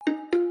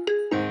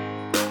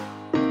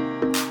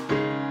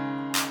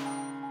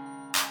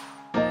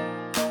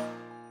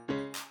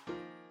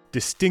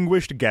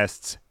distinguished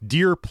guests,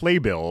 dear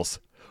playbills,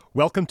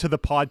 welcome to the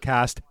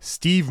podcast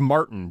Steve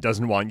Martin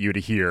doesn't want you to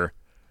hear.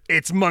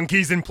 It's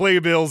Monkeys and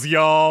Playbills,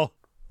 y'all.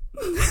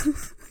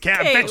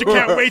 Bet you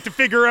can't wait to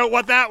figure out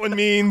what that one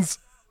means.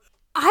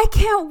 I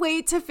can't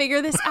wait to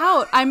figure this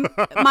out.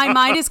 My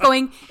mind is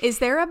going, is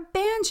there a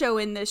banjo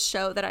in this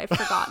show that I've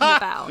forgotten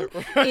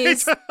about?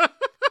 Right?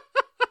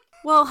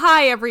 Well,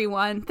 hi,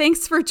 everyone.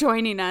 Thanks for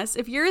joining us.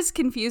 If you're as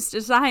confused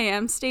as I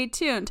am, stay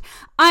tuned.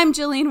 I'm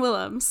Jillian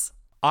Willems.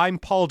 I'm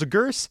Paul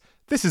DeGurse.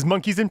 This is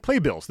Monkeys and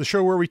Playbills, the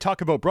show where we talk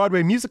about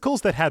Broadway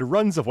musicals that had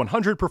runs of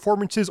 100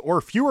 performances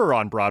or fewer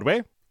on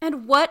Broadway.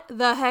 And what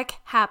the heck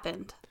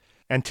happened?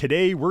 And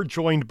today we're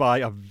joined by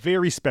a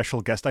very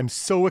special guest. I'm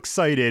so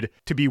excited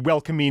to be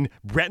welcoming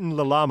Breton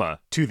Lalama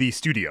to the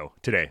studio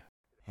today.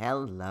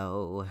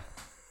 Hello.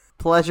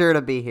 Pleasure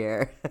to be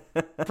here.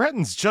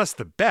 Breton's just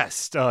the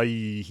best.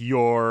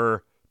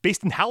 You're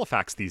based in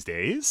Halifax these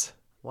days.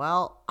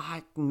 Well,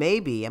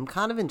 maybe. I'm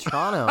kind of in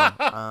Toronto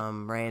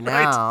right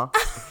now.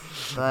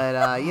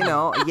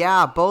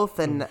 But, both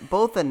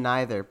and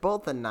neither.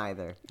 Both and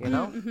neither, you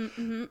know?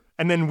 Mm-hmm.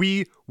 And then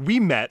we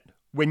met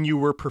when you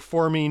were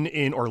performing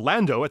in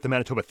Orlando at the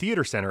Manitoba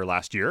Theatre Centre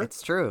last year.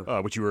 It's true.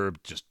 Which you were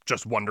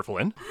just wonderful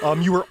in.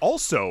 You were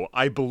also,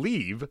 I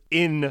believe,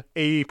 in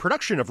a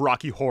production of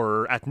Rocky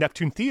Horror at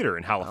Neptune Theatre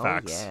in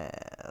Halifax. Oh,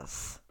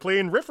 yes.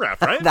 Playing Riff Raff,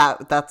 right?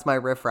 That's my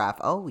Riff Raff.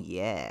 Oh,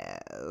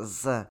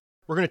 yes.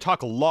 We're going to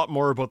talk a lot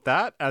more about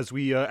that as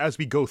we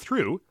go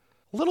through.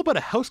 A little bit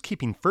of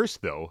housekeeping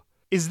first, though.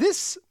 Is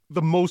this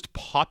the most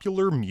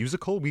popular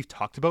musical we've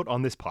talked about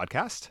on this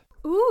podcast?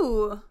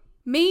 Ooh,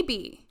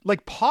 maybe.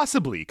 Like,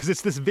 possibly, because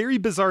it's this very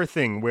bizarre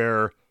thing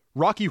where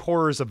Rocky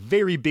Horror is a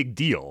very big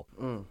deal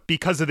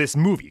because of this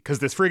movie, because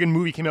this friggin'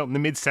 movie came out in the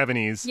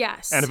mid-70s.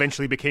 Yes. And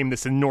eventually became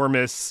this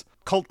enormous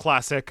cult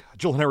classic.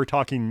 Joel and I were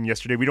talking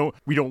yesterday. We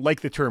don't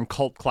like the term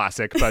cult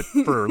classic, but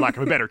for lack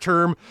of a better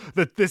term,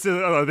 that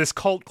this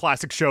cult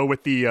classic show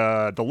with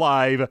the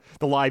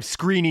live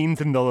screenings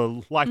and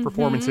the live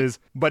performances.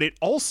 But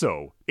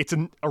it's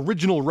an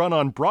original run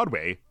on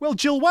Broadway. Well,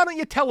 Jill, why don't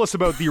you tell us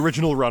about the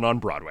original run on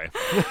Broadway?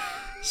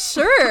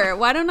 Sure.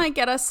 Why don't I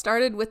get us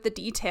started with the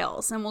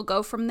details and we'll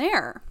go from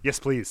there. Yes,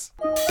 please.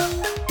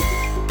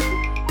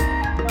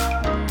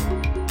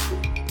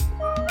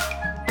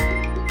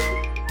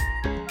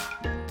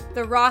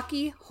 The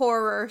Rocky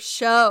Horror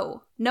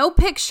Show. No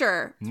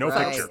picture. No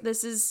picture.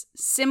 This is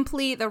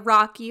simply the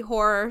Rocky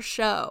Horror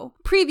Show.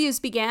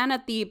 Previews began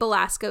at the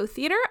Belasco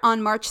Theater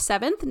on March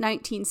 7th,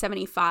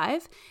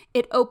 1975.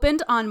 It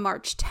opened on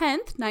March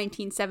 10th,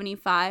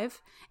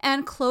 1975,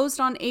 and closed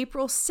on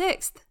April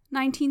 6th,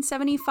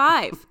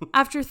 1975,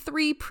 after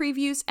 3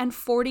 previews and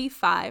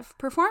 45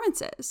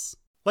 performances.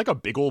 Like a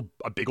big old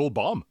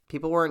bomb.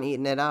 People weren't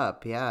eating it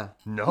up, yeah.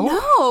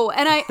 No,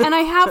 and I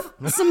have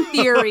some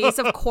theories,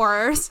 of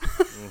course.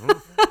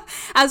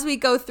 As we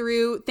go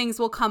through, things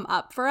will come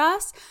up for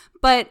us.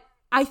 But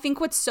I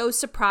think what's so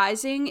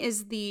surprising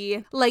is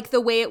the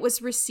way it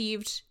was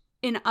received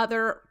in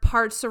other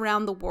parts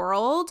around the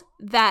world,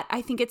 that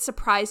I think it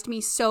surprised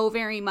me so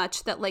very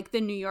much that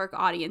the New York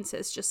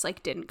audiences just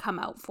didn't come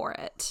out for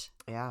it.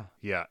 Yeah.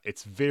 Yeah,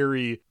 it's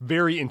very,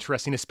 very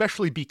interesting,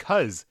 especially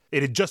because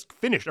it had just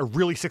finished a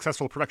really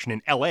successful production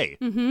in L.A.,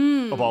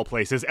 of all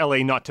places.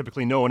 L.A. not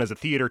typically known as a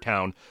theater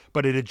town,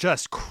 but it had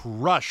just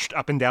crushed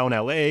up and down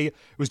L.A. It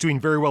was doing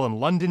very well in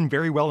London,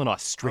 very well in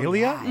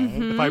Australia,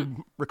 if I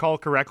recall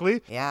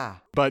correctly. Yeah.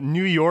 But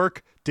New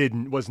York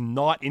was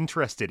not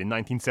interested in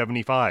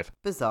 1975.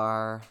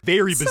 Bizarre.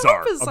 Very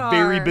bizarre. So bizarre. A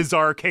very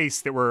bizarre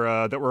case that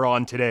we're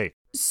on today.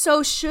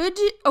 So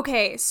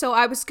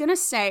I was going to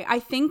say, I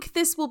think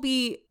this will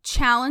be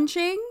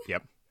challenging.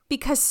 Yep.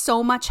 Because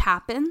so much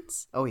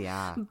happens. Oh,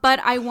 yeah. But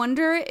I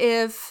wonder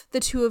if the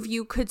two of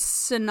you could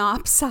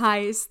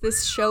synopsize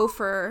this show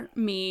for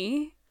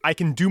me. I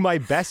can do my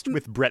best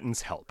with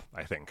Breton's help,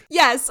 I think.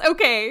 Yes,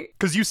 okay.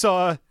 Because you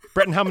saw,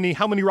 Breton, how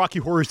many Rocky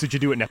Horrors did you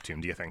do at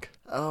Neptune, do you think?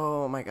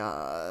 Oh, my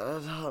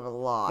God. A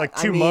lot. Like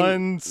 2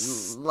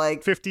 months?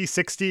 Like 50,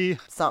 60?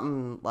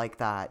 Something like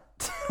that.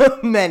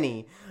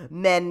 Many.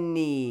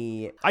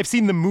 I've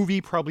seen the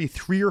movie probably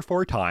 3 or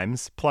 4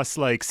 times, plus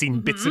seen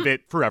bits of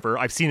it forever.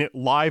 I've seen it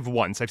live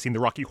once. I've seen the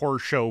Rocky Horror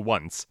Show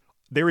once.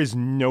 There is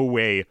no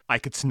way I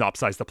could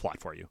synopsize the plot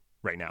for you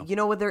right now. You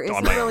know what? There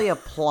isn't really a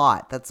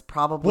plot. That's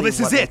probably this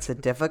what is makes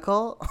it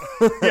difficult.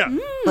 Yeah.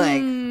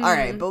 All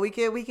right, but we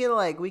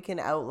can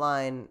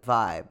outline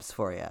vibes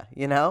for you.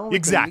 You know?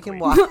 Exactly. We can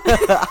walk.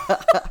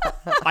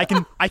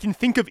 I can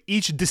think of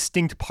each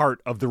distinct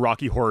part of the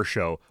Rocky Horror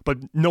Show, but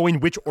knowing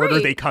which order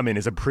they come in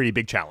is a pretty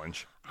big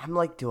challenge. I'm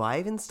like, do I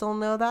even still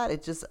know that?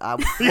 It just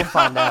we'll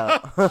find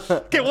out.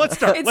 Okay, well, let's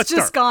start. It's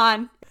just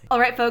gone. All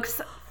right, folks.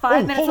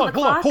 5 minutes on the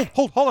clock.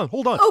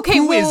 Hold on. Okay,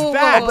 Who is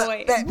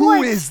that?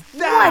 Who is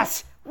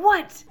that?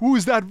 What? Who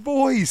is that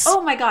voice?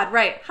 Oh my God!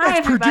 Right. Hi,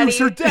 It's everybody.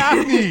 producer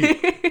Daphne.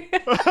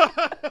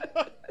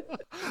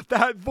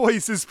 That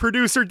voice is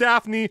producer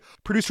Daphne.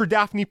 Producer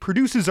Daphne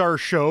produces our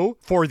show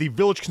for the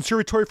Village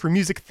Conservatory for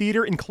Music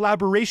Theatre in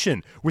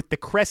collaboration with the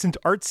Crescent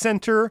Arts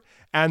Centre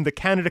and the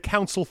Canada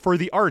Council for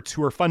the Arts,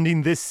 who are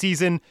funding this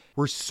season.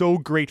 We're so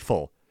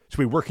grateful to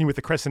be working with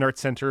the Crescent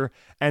Arts Centre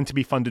and to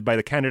be funded by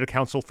the Canada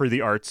Council for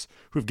the Arts,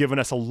 who've given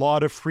us a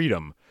lot of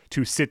freedom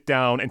to sit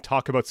down and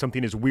talk about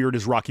something as weird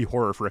as Rocky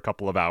Horror for a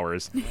couple of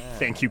hours.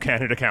 Thank you,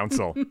 Canada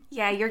Council.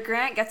 Yeah, your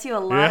grant gets you a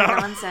lot of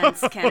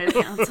nonsense,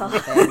 Canada Council.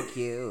 Thank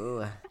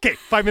you. Okay,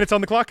 5 minutes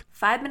on the clock.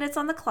 5 minutes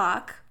on the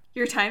clock.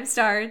 Your time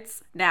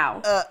starts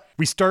now.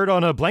 We start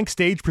on a blank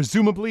stage,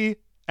 presumably,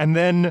 and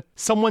then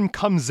someone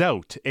comes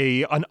out,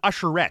 an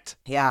usherette.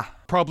 Yeah.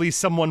 Probably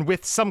someone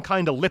with some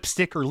kind of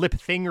lipstick or lip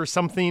thing or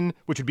something,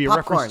 which would be a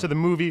Popcorn. reference to the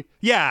movie.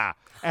 Yeah,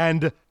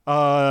 and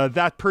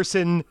that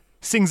person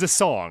sings a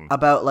song.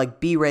 About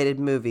like B-rated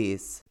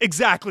movies.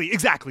 Exactly.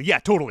 Yeah,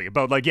 totally.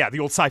 About the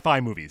old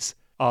sci-fi movies.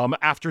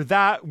 After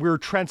that, we're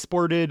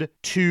transported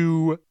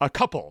to a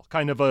couple,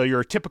 kind of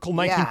your typical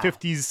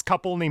 1950s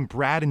couple named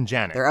Brad and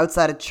Janet. They're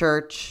outside of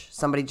church.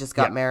 Somebody just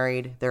got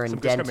married. They're in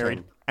Somebody just got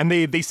Denton.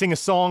 married. And they sing a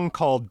song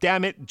called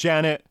Damn It,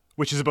 Janet,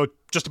 which is about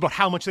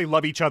how much they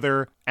love each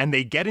other, and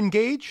they get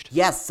engaged.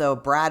 Yes, so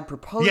Brad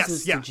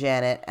proposes Yes, to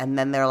Janet, and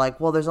then they're like,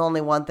 well, there's only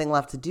one thing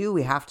left to do.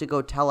 We have to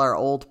go tell our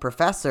old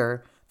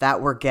professor that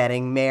we're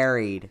getting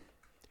married.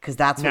 Because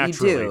that's what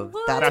Naturally. you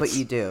do. That's what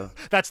you do.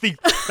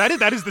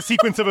 That is the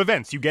sequence of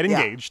events. You get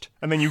engaged,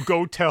 and then you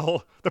go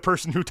tell the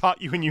person who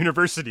taught you in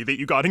university that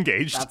you got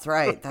engaged. That's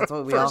right. That's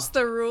what we all... First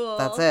the rule.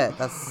 That's it.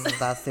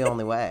 That's the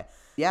only way.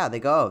 Yeah, they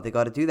go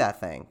to do that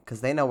thing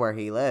because they know where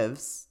he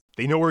lives.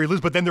 They know where he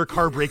lives, but then their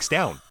car breaks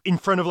down in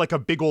front of like a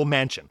big old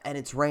mansion. And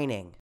it's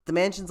raining. The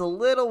mansion's a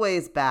little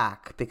ways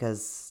back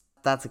because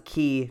that's a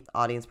key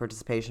audience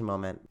participation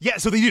moment. Yeah,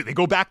 so they do. They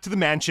go back to the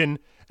mansion,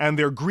 and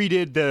they're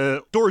greeted.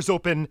 The doors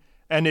open,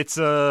 and it's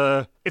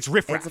Riff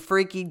Raff. It's a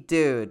freaky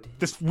dude.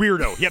 This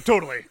weirdo. Yeah,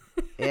 totally.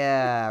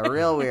 Yeah,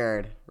 real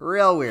weird.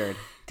 Real weird.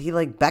 He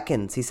like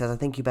beckons. He says, I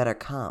think you better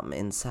come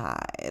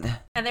inside.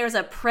 And there's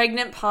a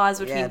pregnant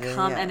pause between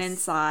come and yes.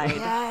 inside.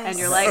 Yes. And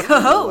you're like,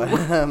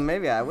 oh.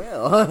 Maybe I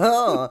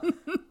will.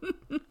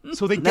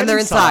 So they Then get they're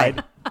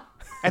inside.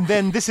 And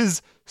then this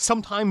is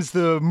sometimes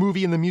the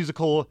movie and the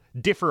musical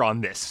differ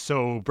on this.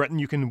 So Breton,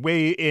 you can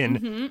weigh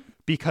in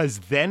because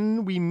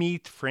then we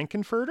meet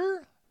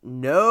Frankenfurter.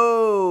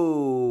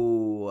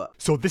 No.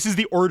 So this is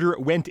the order it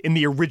went in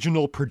the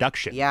original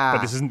production. Yeah.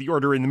 But this isn't the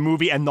order in the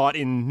movie and not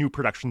in new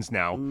productions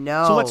now.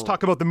 No. So let's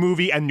talk about the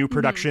movie and new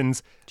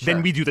productions. Sure.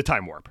 Then we do the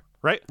time warp,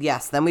 right?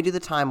 Yes, then we do the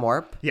time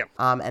warp. Yeah.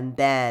 And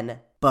then,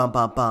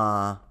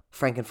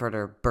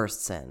 Frankenfurter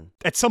bursts in.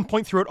 At some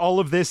point throughout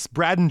all of this,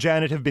 Brad and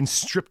Janet have been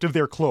stripped of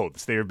their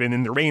clothes. They have been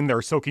in the rain,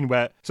 they're soaking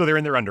wet, so they're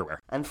in their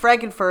underwear. And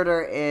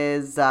Frankenfurter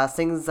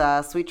sings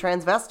Sweet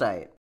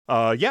Transvestite.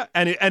 Yeah,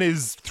 and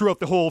is throughout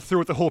the whole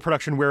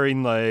production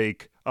wearing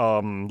like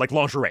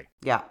lingerie.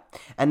 Yeah.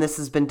 And this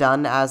has been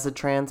done as a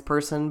trans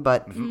person,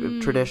 but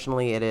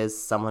traditionally it is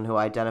someone who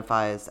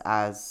identifies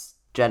as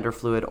gender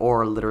fluid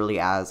or literally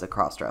as a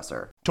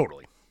crossdresser.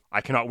 Totally.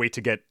 I cannot wait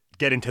to get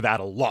into that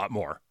a lot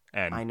more.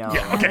 And I know.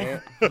 Yeah, okay.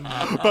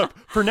 Right? But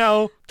for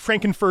now,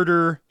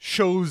 Frankenfurter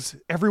shows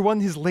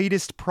everyone his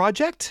latest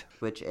project.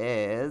 Which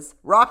is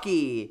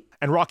Rocky.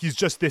 And Rocky's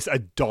just this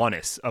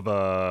Adonis of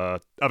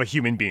a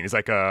human being. He's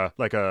like a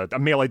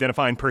male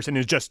identifying person,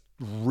 is just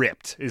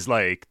ripped. Is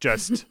like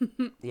just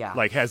Yeah.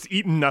 like has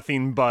eaten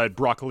nothing but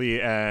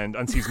broccoli and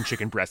unseasoned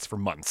chicken breasts for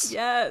months.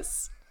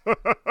 Yes. But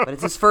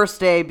it's his first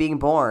day being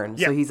born,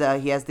 so Yeah.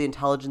 he has the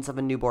intelligence of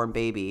a newborn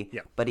baby,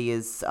 Yeah. but he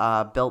is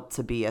built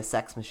to be a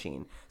sex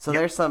machine. So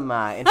there's some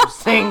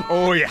interesting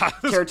Oh yeah,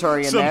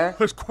 territory in there.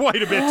 There's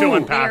quite a bit to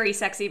unpack. Very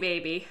sexy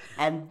baby.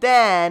 And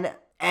then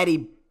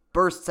Eddie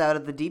bursts out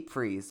of the deep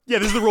freeze. Yeah,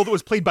 this is the role that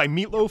was played by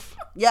Meatloaf.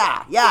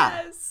 Yeah.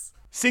 Yes.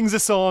 Sings a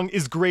song,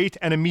 is great,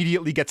 and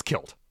immediately gets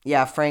killed.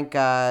 Yeah, Frank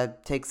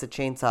takes a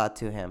chainsaw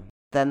to him.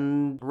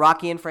 Then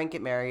Rocky and Frank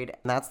get married,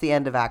 and that's the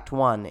end of Act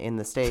 1 in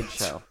the stage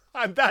show.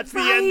 And that's the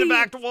end of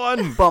Act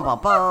 1. Bum, bum,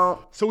 bum.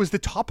 So is the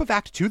top of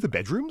Act 2 the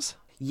bedrooms?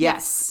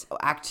 Yes.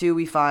 Act 2,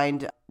 we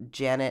find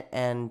Janet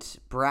and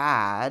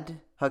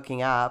Brad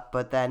hooking up,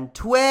 but then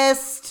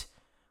twist!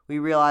 We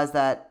realize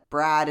that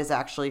Brad is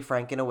actually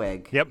Frank in a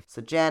wig. Yep.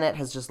 So Janet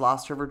has just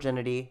lost her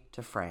virginity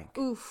to Frank.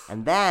 Oof.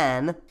 And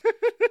then,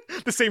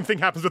 The same thing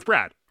happens with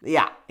Brad.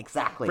 yeah,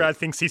 exactly. Brad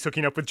thinks he's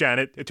hooking up with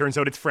Janet. It turns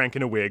out it's Frank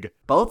in a wig.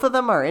 Both of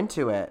them are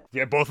into it.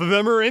 Yeah, both of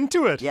them are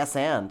into it. Yes,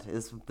 and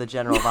is the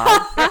general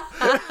vibe.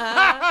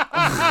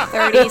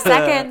 30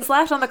 seconds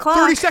left on the clock.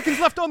 30 seconds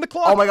left on the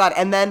clock. Oh my god!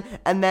 And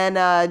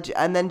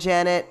then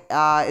Janet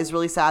is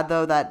really sad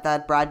though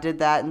that Brad did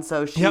that, and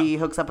so she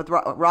hooks up with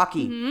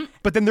Rocky.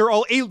 But then they're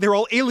all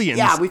aliens.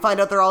 Yeah, we find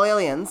out they're all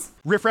aliens.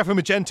 Riff Raff and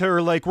Magenta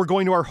are like, we're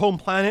going to our home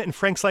planet, and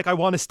Frank's like, I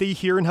want to stay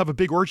here and have a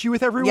big orgy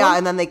with everyone. Yeah,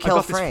 and then they kill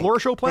I've got Frank. This floor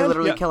show planned. They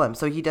literally Yeah. kill him.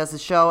 So he does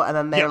his show, and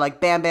then they're Yeah. like,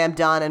 bam, bam,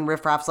 done. And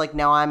Riff Raff's like,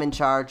 now I'm in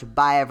charge.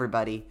 Bye,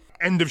 everybody.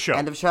 End of show.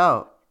 End of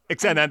show.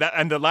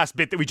 And the last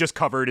bit that we just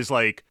covered is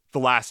like the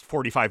last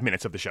 45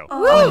 minutes of the show.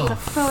 Oh, the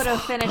photo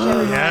finish,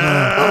 everyone.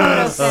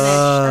 Photo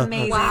finish.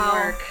 Amazing Wow.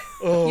 work.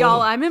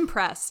 Y'all, I'm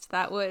impressed.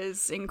 That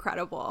was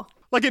incredible.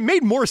 Like, it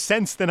made more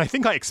sense than I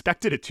think I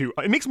expected it to.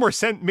 It made more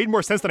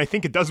sense than I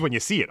think it does when you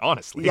see it,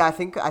 honestly. Yeah, I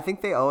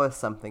think they owe us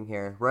something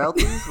here.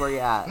 Royalties, where you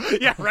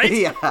at? Yeah, right?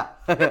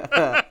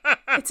 Yeah.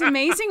 It's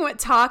amazing what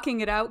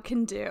talking it out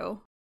can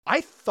do. I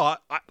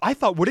thought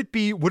would it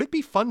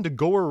be fun to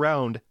go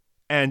around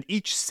and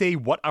each say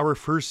what our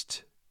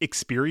first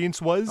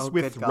experience was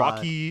with good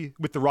God.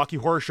 the Rocky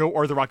Horror Show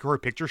or the Rocky Horror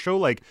Picture Show,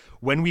 like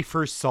when we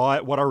first saw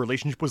it, what our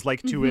relationship was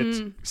like to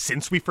it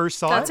since we first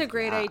saw That's it. a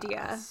great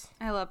idea.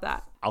 I love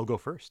that. I'll go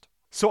first.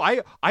 So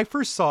I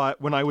first saw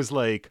it when I was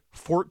like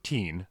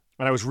 14,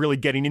 when I was really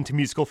getting into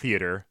musical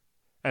theater,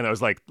 and I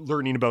was like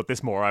learning about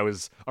this more. I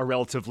was a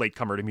relative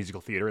latecomer to musical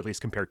theater, at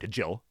least compared to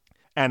Jill.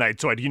 And I'd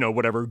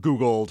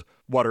Googled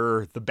what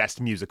are the best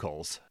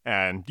musicals,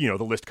 and the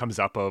list comes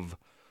up of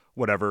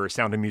whatever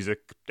Sound of Music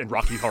and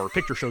Rocky Horror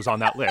Picture Shows on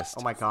that list.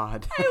 Oh my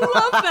God. I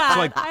love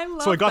that.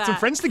 So I got some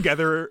friends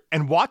together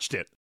and watched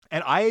it,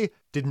 and I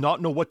did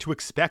not know what to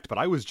expect, but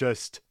I was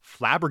just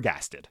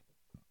flabbergasted.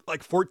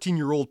 Like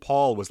 14-year-old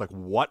Paul was like,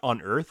 what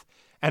on earth?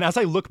 And as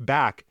I look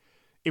back,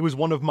 it was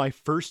one of my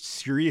first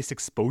serious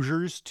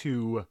exposures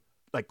to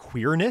like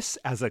queerness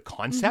as a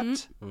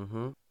concept.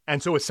 Mm-hmm.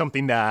 And so it's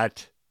something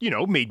that,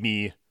 made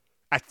me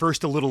at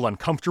first a little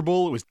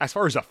uncomfortable. It was, as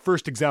far as a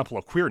first example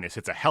of queerness,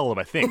 it's a hell of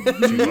a thing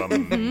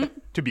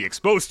to be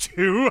exposed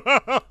to.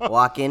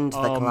 Walk into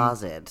the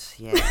closet.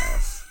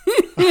 Yes.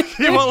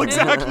 Yeah, well,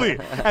 exactly.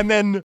 And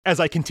then as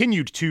I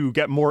continued to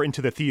get more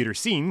into the theater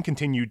scene,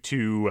 continued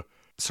to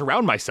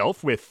surround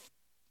myself with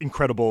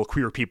incredible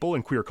queer people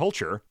and queer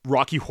culture,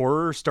 Rocky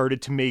Horror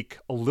started to make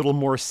a little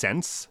more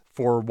sense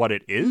for what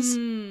it is.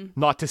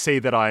 Not to say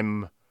that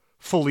I'm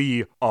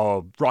fully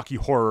a Rocky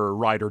Horror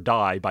ride or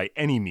die by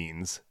any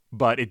means,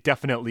 but it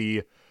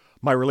definitely,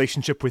 my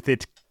relationship with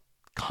it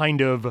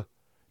kind of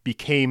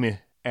became,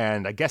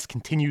 and I guess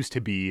continues to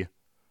be,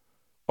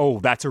 oh,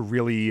 that's a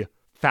really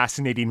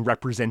fascinating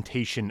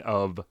representation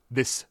of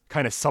this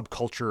kind of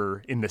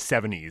subculture in the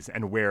 70s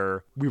and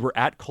where we were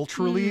at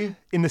culturally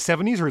in the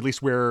 70s, or at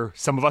least where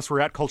some of us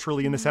were at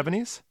culturally in the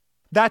 70s.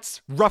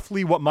 That's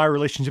roughly what my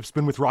relationship's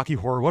been with Rocky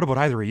Horror. What about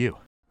either of you?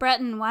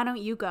 Breton, why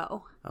don't you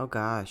go? Oh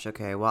gosh.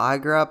 Okay. Well, I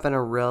grew up in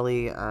a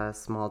really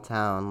small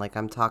town. Like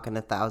I'm talking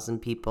 1,000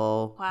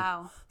 people.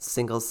 Wow.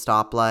 Single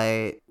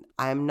stoplight.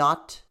 I am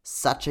not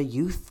such a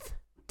youth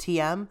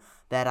TM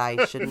that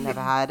I shouldn't have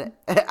had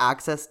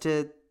access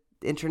to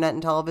internet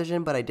and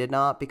television, but I did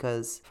not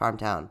because farm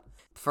town.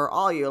 For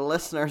all you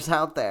listeners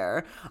out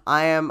there,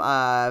 I am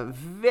a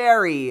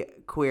very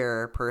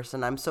queer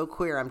person. I'm so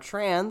queer, I'm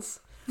trans.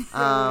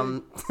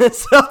 So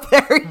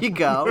there you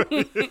go.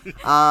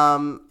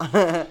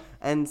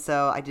 And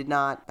so I did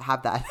not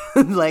have that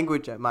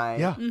language at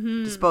my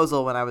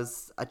disposal when I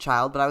was a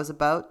child, but I was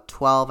about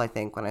 12, I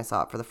think, when I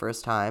saw it for the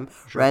first time.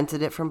 Sure.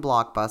 Rented it from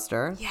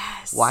Blockbuster.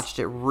 Yes. Watched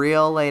it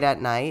real late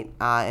at night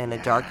in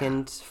a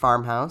darkened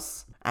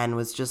farmhouse and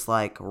was just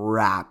like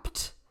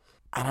wrapped.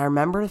 And I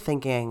remember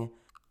thinking,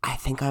 I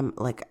think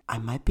I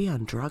might be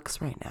on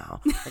drugs right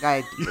now.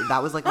 That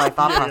was like my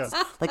thought process.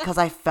 Like, because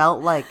I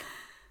felt like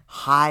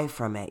high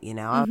from it,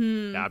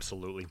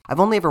 Absolutely. I've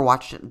only ever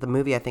watched the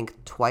movie, I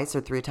think, twice or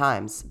 3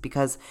 times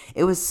because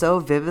it was so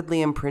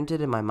vividly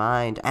imprinted in my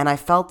mind. And I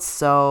felt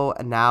so,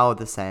 now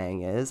the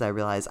saying is, I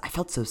realize I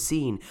felt so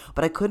seen,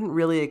 but I couldn't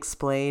really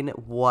explain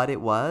what it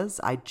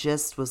was. I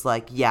just was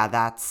like, yeah,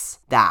 that's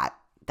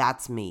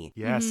me.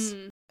 Yes.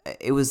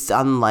 It was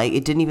unlike,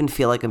 it didn't even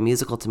feel like a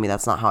musical to me.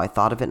 That's not how I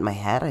thought of it in my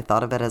head. I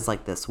thought of it as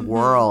like this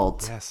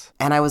world. Yes.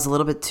 And I was a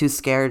little bit too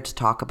scared to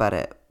talk about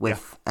it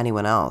with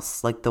anyone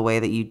else. Like the way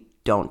that you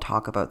don't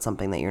talk about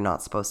something that you're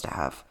not supposed to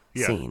have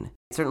seen.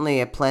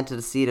 Certainly it planted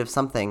a seed of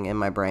something in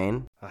my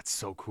brain. That's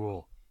so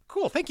cool.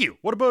 Cool, thank you.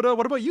 What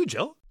about you,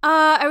 Jill?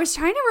 I was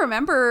trying to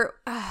remember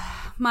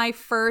my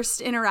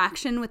first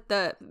interaction with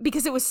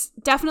because it was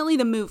definitely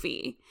the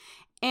movie.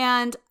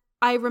 And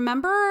I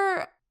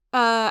remember,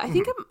 I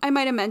think I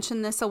might have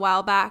mentioned this a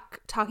while back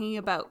talking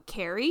about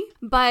Carrie,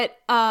 but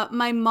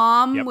my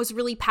mom was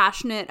really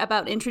passionate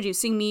about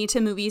introducing me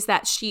to movies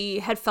that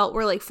she had felt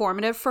were like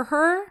formative for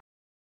her.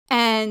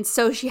 And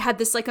so she had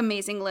this like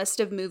amazing list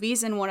of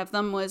movies, and one of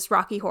them was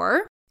Rocky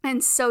Horror.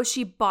 And so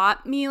she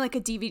bought me like a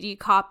DVD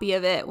copy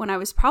of it when I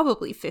was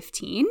probably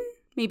 15,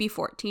 maybe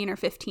 14 or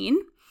 15.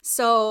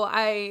 So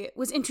I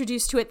was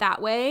introduced to it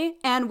that way,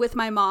 and with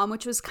my mom,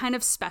 which was kind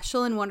of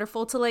special and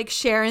wonderful to like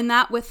share in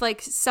that with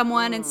like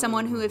someone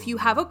who, if you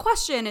have a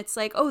question, it's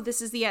like, oh,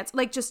 this is the answer,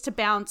 like just to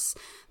bounce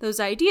those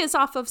ideas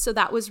off of. So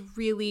that was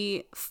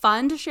really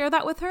fun to share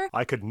that with her.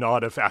 I could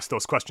not have asked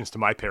those questions to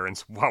my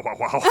parents. Wow.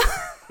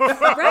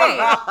 Right.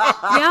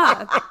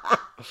 Yeah.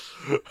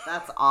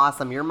 That's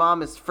awesome. Your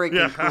mom is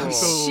freaking cool.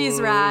 Absolutely. She's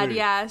rad.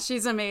 Yeah,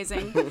 she's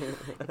amazing.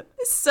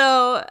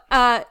 So,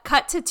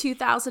 cut to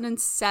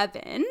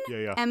 2007.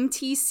 Yeah.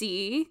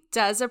 MTC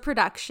does a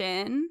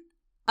production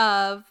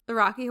of the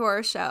Rocky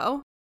Horror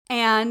Show.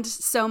 And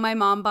so my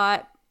mom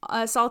bought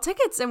us all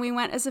tickets and we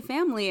went as a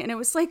family, and it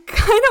was like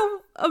kind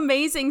of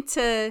amazing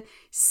to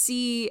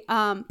see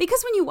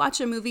because when you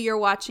watch a movie, you're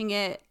watching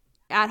it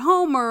at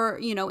home or,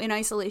 you know, in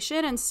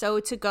isolation, and so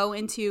to go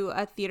into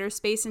a theater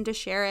space and to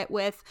share it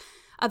with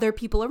other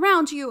people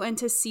around you and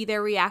to see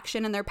their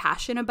reaction and their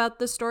passion about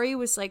the story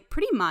was like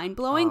pretty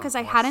mind-blowing, because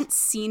I hadn't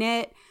seen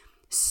it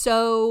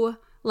so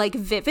like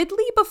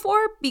vividly before,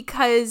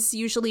 because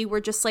usually we're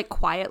just like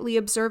quietly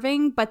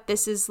observing, but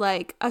this is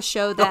like a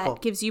show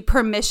that gives you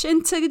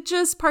permission to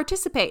just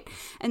participate.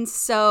 And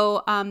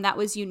so that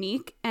was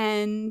unique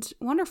and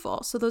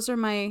wonderful. So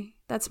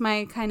that's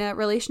my kind of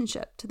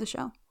relationship to the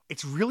show.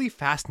 It's really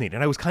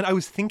fascinating. I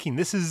was thinking,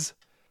 this is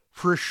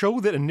for a show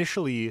that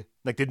initially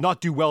like did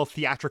not do well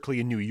theatrically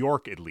in New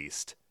York, at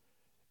least.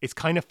 It's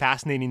kind of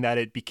fascinating that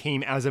it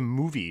became, as a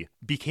movie,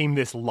 became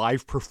this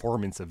live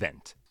performance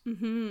event.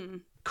 Mm-hmm.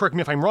 Correct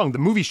me if I'm wrong, the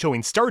movie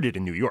showing started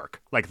in New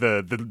York, like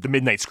the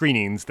midnight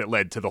screenings that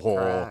led to the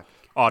whole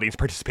audience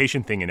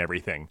participation thing and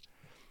everything.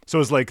 So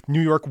it was like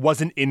New York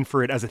wasn't in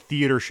for it as a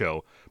theater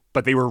show,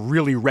 but they were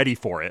really ready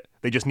for it.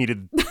 They just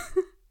needed, it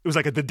was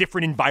like the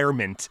different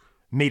environment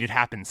made it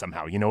happen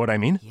somehow. You know what I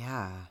mean?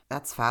 Yeah,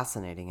 that's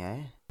fascinating,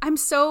 eh? I'm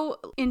so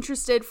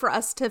interested for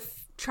us to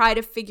try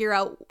to figure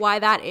out why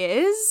that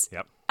is.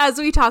 Yep. As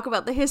we talk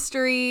about the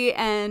history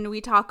and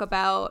we talk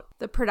about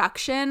the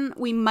production,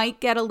 we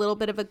might get a little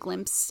bit of a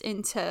glimpse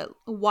into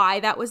why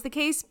that was the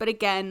case. But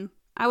again,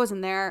 I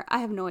wasn't there. I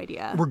have no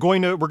idea. We're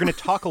going to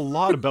talk a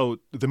lot about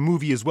the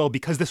movie as well,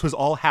 because this was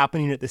all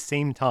happening at the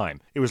same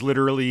time. It was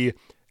literally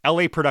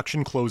LA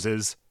production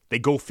closes, they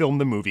go film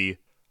the movie,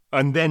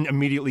 and then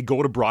immediately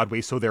go to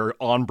Broadway, so they're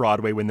on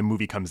Broadway when the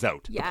movie comes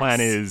out. Yes. The plan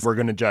is we're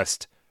going to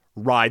just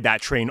ride that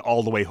train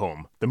all the way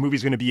home. The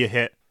movie's going to be a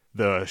hit.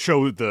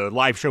 The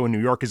live show in New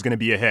York is going to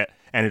be a hit,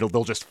 and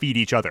they'll just feed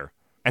each other.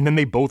 And then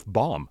they both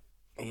bomb.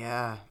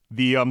 Yeah.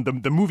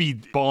 The movie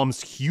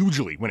bombs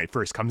hugely when it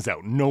first comes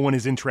out. No one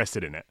is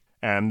interested in it.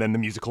 And then the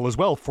musical as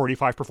well,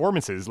 45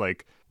 performances.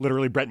 Like,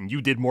 literally, Breton,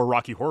 you did more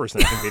Rocky Horrors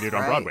than I think they did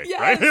on Broadway,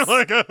 Yes.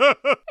 right?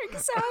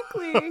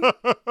 Exactly.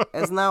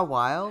 Isn't that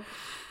wild?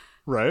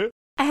 Right?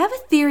 I have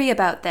a theory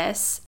about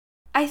this.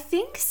 I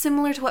think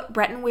similar to what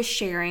Breton was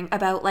sharing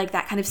about like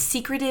that kind of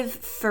secretive,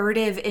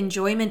 furtive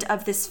enjoyment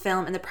of this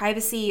film in the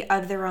privacy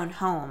of their own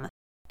home.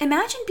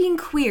 Imagine being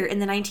queer in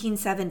the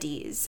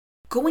 1970s,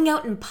 going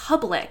out in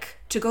public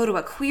to go to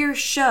a queer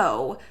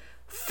show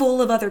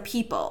full of other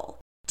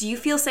people. Do you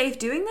feel safe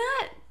doing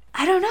that?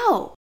 I don't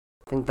know.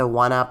 I think the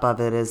one-up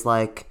of it is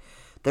like,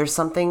 there's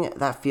something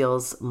that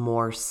feels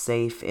more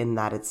safe in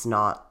that it's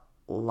not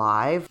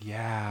live.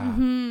 Yeah.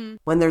 Mm-hmm.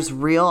 When there's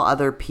real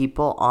other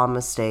people on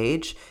the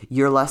stage,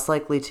 you're less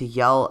likely to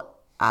yell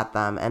at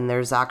them, and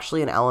there's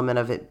actually an element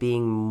of it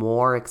being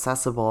more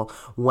accessible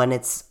when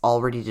it's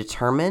already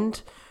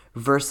determined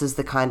versus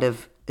the kind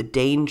of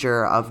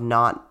danger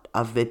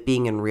of it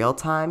being in real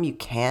time. You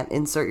can't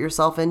insert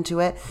yourself into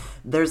it.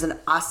 There's an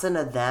us and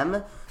a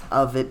them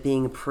of it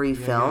being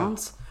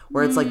pre-filmed,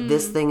 where it's like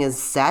this thing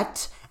is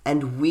set,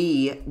 and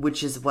we,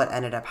 which is what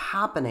ended up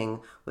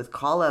happening with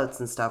call-outs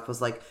and stuff, was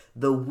like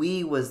the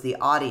we was the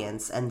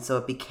audience. And so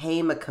it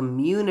became a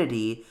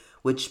community,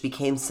 which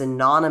became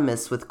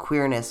synonymous with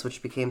queerness,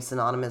 which became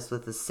synonymous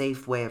with a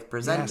safe way of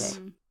presenting. Yes.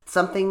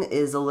 Something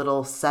is a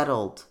little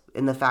settled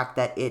in the fact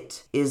that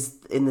it is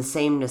in the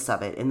sameness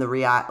of it, in the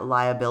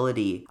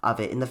reliability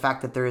of it, in the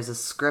fact that there is a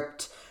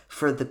script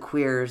for the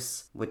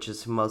queers, which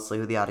is mostly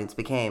who the audience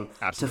became,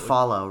 Absolutely. to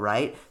follow,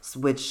 right?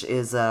 Which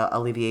is a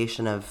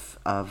alleviation of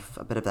a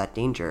bit of that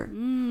danger.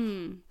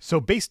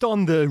 So based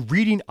on the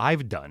reading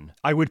I've done,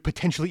 I would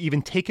potentially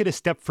even take it a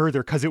step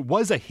further, because it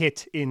was a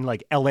hit in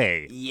like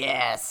LA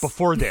Yes.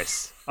 before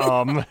this.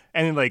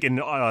 And like in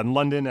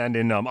London and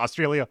in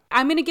Australia.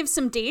 I'm going to give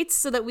some dates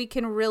so that we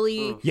can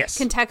really Yes.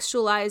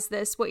 contextualize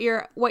this, what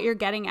you're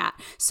getting at.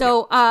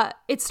 So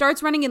it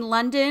starts running in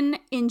London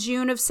in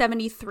June of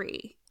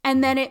 1973.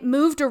 And then it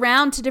moved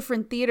around to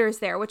different theaters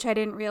there, which I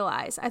didn't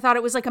realize. I thought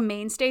it was like a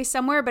mainstay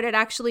somewhere, but it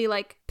actually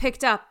like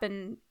picked up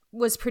and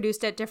was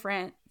produced at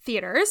different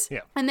theaters. Yeah.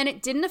 And then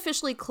it didn't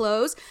officially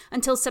close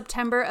until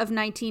September of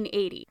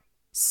 1980.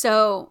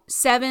 So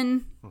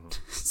 7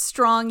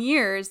 strong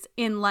years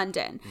in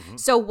London.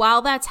 So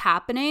while that's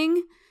happening,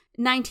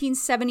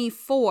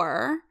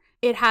 1974,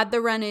 it had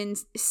the run in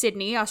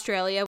Sydney,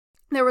 Australia.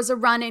 There was a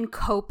run in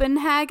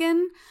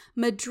Copenhagen,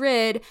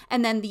 Madrid,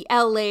 and then the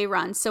LA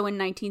run. So in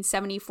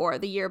 1974,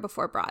 the year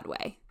before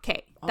Broadway.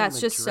 Okay,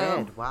 that's just so...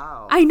 Madrid,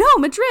 wow. I know,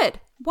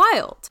 Madrid.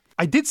 Wild.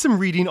 I did some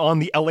reading on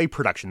the LA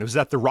production. It was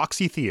at the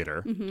Roxy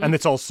Theater, and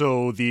it's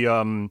also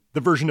the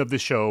version of the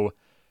show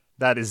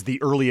that is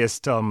the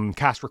earliest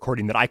cast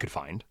recording that I could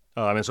find.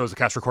 And so it was a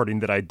cast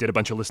recording that I did a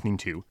bunch of listening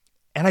to.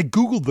 And I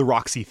Googled the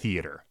Roxy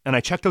Theater, and I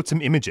checked out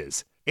some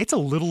images. It's a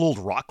little old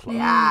rock club.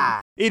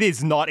 Yeah. It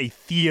is not a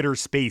theater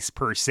space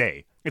per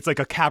se. It's like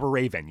a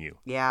cabaret venue.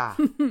 Yeah.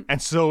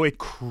 And so it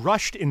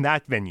crushed in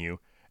that venue.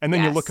 And then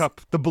you Yes. look up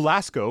the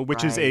Belasco,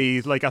 which is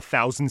a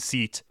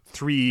 1,000-seat,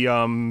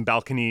 3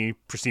 balcony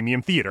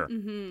proscenium theater,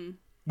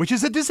 which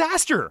is a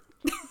disaster.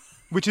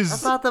 which is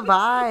That's not the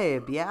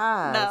vibe.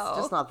 Yeah, No. it's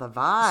just not the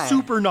vibe.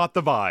 super not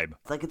the vibe.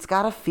 Like, it's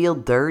gotta feel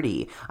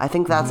dirty. I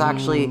think that's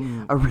actually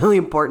a really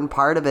important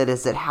part of it.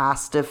 Is it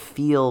has to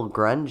feel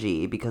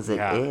grungy because it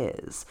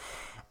is,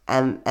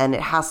 and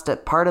it has to.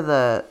 Part of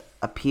the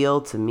appeal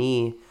to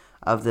me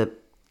of the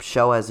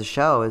show as a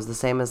show is the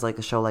same as like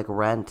a show like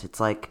Rent.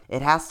 It's like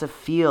it has to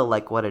feel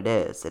like what it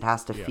is. It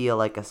has to feel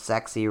like a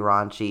sexy,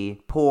 raunchy,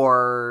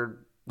 poor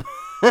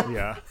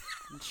Yeah.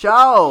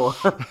 show.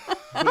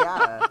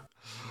 Yeah.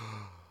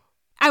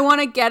 I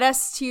want to get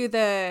us to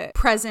the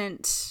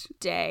present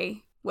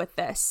day with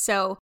this.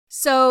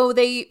 So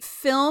they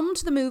filmed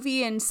the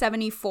movie in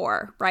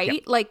 74, right?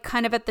 Yep. Like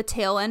kind of at the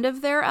tail end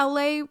of their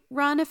LA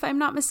run, if I'm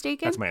not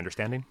mistaken. That's my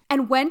understanding.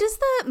 And when does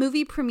the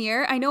movie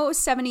premiere? I know it was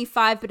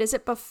 75, but is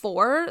it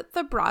before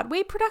the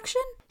Broadway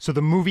production? So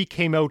the movie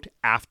came out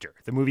after.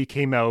 The movie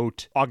came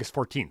out August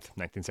 14th,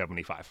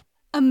 1975.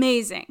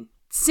 Amazing.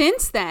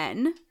 Since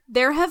then,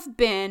 there have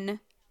been,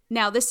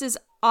 now this is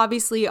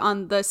obviously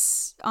on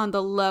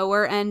the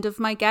lower end of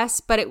my guess,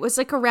 but it was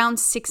like around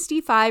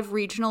 65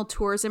 regional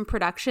tours and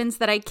productions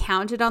that I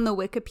counted on the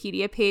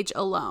Wikipedia page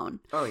alone.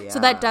 Oh, yeah. So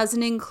that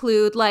doesn't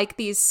include like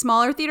these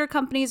smaller theater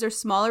companies or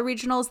smaller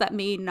regionals that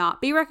may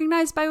not be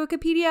recognized by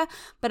Wikipedia,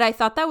 but I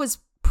thought that was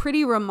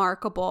pretty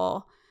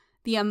remarkable,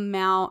 the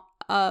amount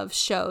of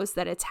shows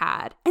that it's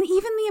had. And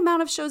even the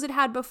amount of shows it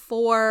had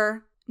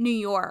before New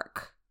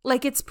York.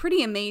 Like, it's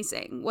pretty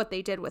amazing what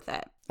they did with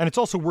it. And it's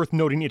also worth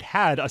noting it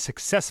had a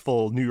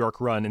successful New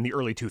York run in the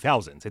early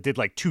 2000s. It did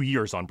like 2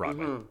 years on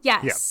Broadway.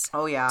 Yes.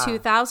 Oh, yeah.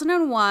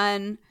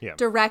 2001, Yeah.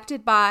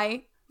 directed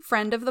by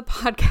friend of the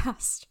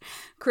podcast,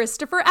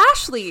 Christopher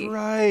Ashley.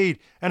 Right.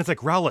 And it's like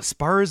Raul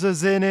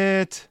Esparza's in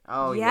it.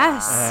 Oh,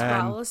 Yes,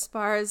 yeah. Raul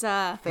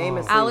Esparza,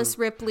 Famously. Alice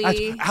Ripley.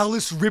 That's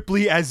Alice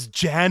Ripley as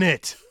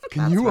Janet.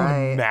 Can That's you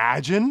right.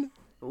 imagine?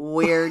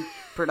 Weird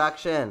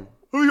production.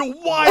 Wild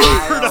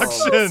Wild.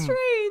 production.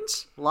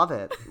 Strange. Love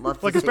it. Love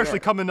to Like, see especially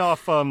it. coming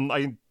off,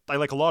 I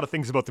like a lot of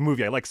things about the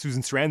movie. I like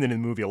Susan Sarandon in the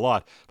movie a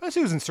lot. But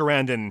Susan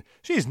Sarandon,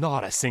 she's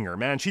not a singer,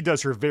 man. She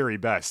does her very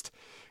best.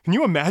 Can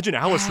you imagine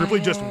Alice Ripley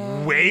just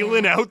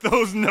wailing out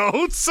those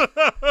notes?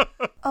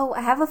 Oh,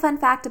 I have a fun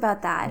fact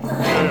about that.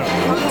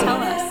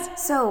 Tell us.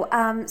 So,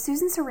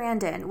 Susan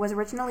Sarandon was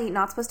originally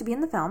not supposed to be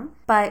in the film,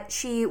 but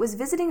she was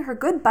visiting her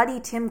good buddy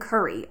Tim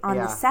Curry on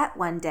the Yeah. set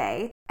one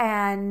day,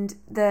 and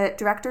the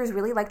directors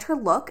really liked her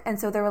look, and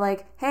so they were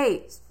like,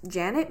 hey,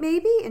 Janet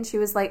maybe? And she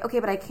was like, okay,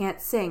 but I can't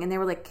sing. And they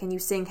were like, can you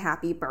sing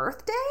Happy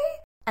Birthday?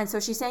 And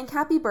so she sang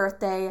Happy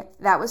Birthday.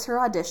 That was her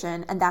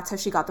audition, and that's how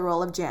she got the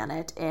role of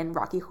Janet in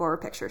Rocky Horror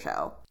Picture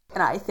Show.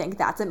 And I think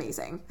that's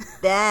amazing.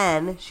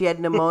 Then she had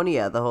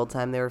pneumonia the whole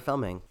time they were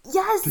filming.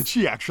 Yes! Did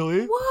she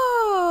actually?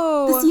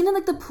 Whoa. The scene in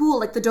like the pool,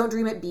 like the Don't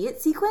Dream It Be It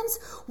sequence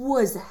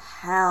was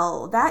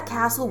hell. That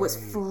castle was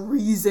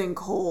freezing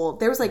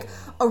cold. There was like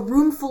a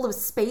room full of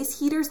space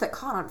heaters that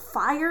caught on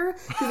fire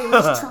because they were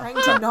just trying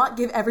to not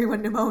give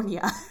everyone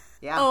pneumonia.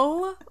 Yeah.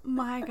 Oh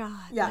my God.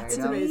 Yeah, That's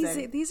it's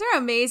amazing. These are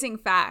amazing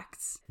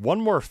facts. One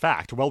more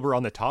fact while we're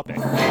on the topic.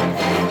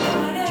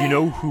 Do you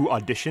know who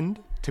auditioned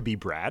to be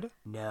Brad?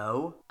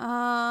 No.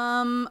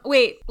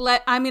 Wait,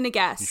 I'm going to You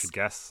guess. should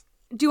guess.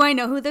 Do I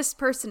know who this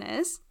person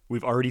is?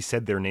 We've already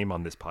said their name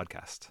on this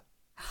podcast.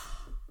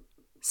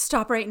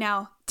 Stop right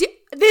now.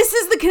 This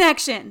is the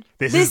connection.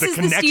 This is the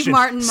connection. Steve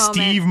Martin moment.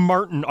 Steve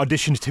Martin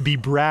auditioned to be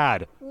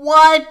Brad.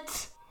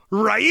 What?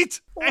 Right?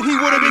 And he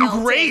would have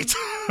been great.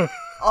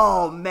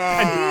 Oh,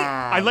 man.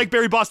 I like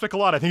Barry Bostwick a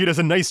lot. I think he does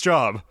a nice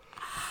job.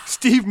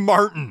 Steve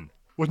Martin.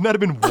 Wouldn't that have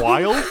been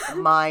wild?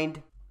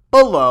 Mind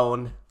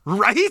blown.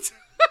 Right?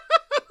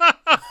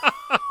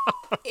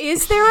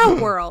 Is there a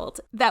world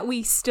that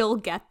we still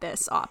get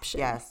this option?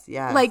 Yes,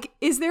 yes. Like,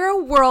 is there a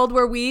world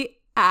where we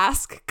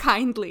ask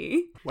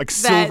kindly Like that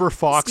Silver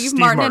Fox, Steve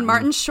Martin and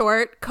Martin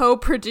Short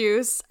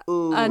co-produce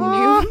a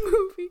new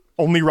movie?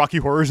 Only Rocky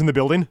Horrors in the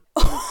building?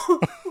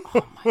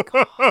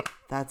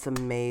 That's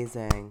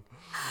amazing.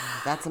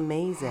 That's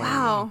amazing.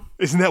 Wow.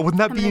 Wouldn't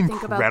that I'm be going to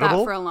think about that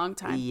incredible? for a long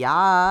time.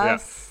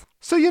 Yes.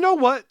 So you know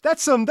what?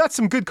 That's some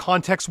good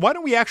context. Why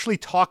don't we actually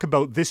talk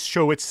about this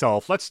show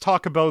itself? Let's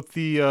talk about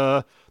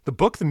the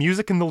book, the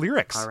music, and the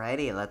lyrics.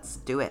 Alrighty, let's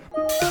do it.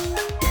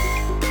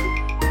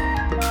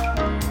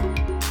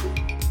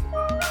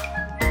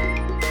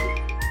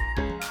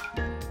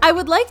 I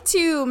would like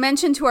to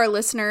mention to our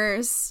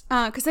listeners,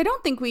 because I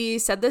don't think we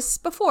said this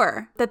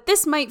before, that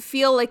this might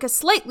feel like a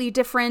slightly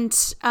different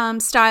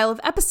style of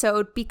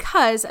episode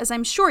because, as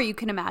I'm sure you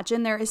can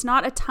imagine, there is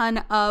not a ton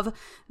of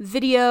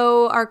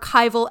video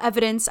archival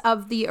evidence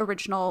of the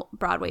original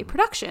Broadway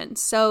production.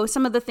 So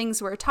some of the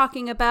things we're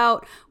talking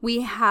about,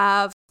 we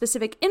have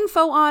specific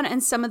info on,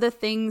 and some of the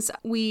things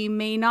we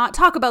may not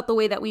talk about the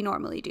way that we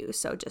normally do.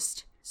 So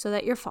just so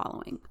that you're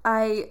following.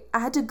 I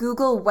had to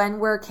Google when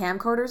were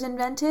camcorders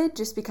invented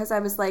just because I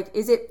was like,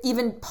 is it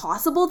even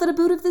possible that a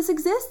boot of this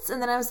exists? And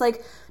then I was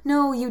like,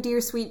 no, you dear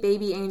sweet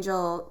baby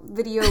angel,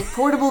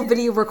 portable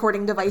video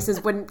recording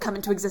devices wouldn't come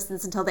into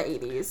existence until the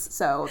 80s.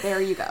 So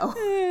there you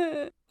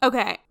go.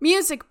 Okay.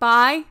 Music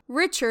by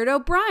Richard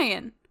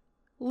O'Brien.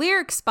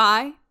 Lyrics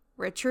by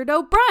Richard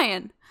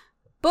O'Brien.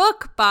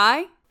 Book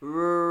by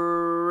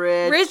Richard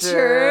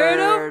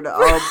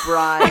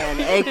O'Brien,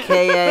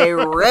 a.k.a.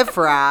 Riff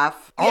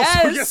Raff.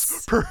 Also,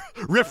 Yes.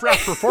 Riff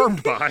Raff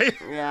performed by.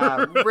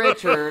 Yeah,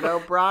 Richard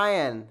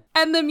O'Brien.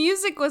 And the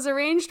music was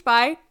arranged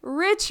by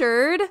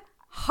Richard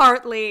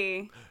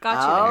Hartley.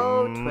 Got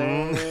Oh, twist. you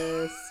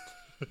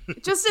there.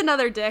 Just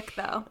another dick,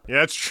 though.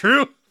 Yeah, it's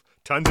true.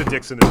 Tons of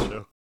dicks in this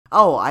show.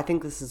 Oh, I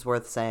think this is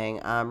worth saying.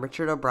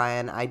 Richard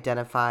O'Brien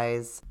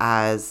identifies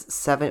as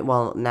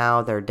well,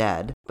 now they're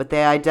dead, but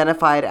they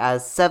identified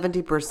as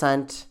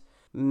 70%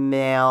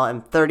 male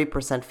and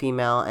 30%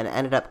 female and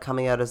ended up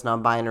coming out as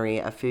non-binary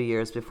a few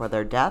years before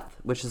their death,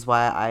 which is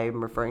why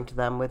I'm referring to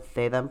them with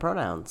they, them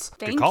pronouns.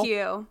 Thank call.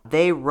 you.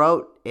 They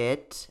wrote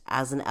it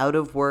as an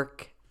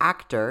out-of-work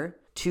actor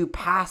to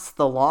pass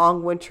the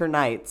long winter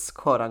nights,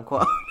 quote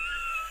unquote.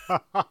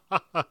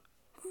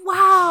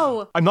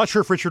 Wow. I'm not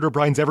sure if Richard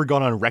O'Brien's ever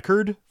gone on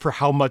record for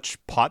how much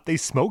pot they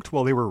smoked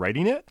while they were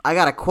writing it. I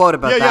got a quote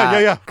about Yeah,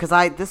 that. yeah. Because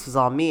this was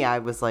all me. I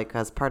was like,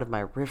 as part of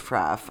my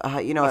riffraff,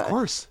 Of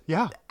course,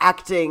 yeah.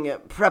 acting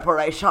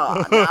preparation.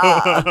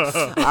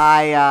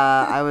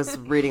 I was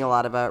reading a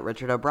lot about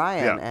Richard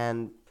O'Brien, Yeah.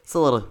 and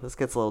this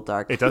gets a little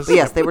dark. It does. But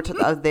yes, they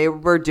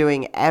were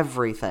doing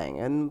everything,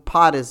 and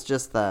pot is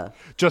just the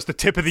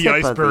Tip of the Tip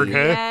of iceberg, the-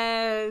 hey?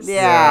 Yes.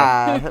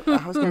 yeah.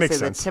 I was gonna Makes say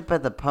sense. the tip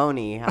of the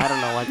pony. I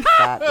don't know what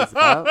that is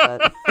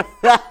about,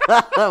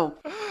 but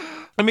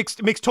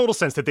It makes total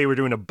sense that they were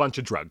doing a bunch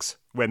of drugs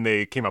when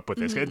they came up with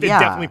this. It Yeah.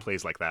 definitely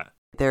plays like that.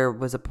 there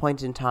was a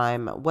point in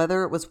time,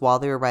 whether it was while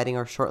they were writing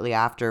or shortly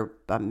after,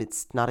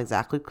 it's not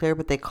exactly clear,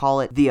 but they call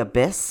it the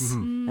abyss,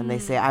 and they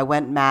say, "I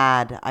went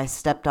mad. I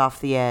stepped off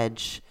the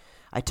edge.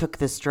 I took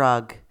this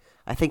drug.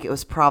 I think it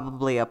was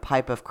probably a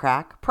pipe of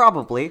crack.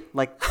 Probably.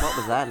 Like, what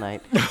was that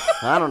night?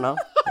 I don't know.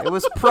 It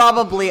was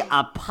probably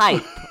a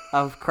pipe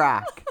of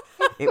crack.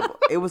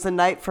 It was a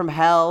night from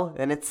hell,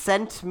 and it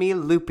sent me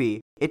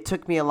loopy. It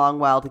took me a long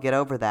while to get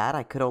over that.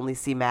 I could only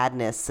see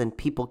madness and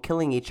people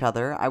killing each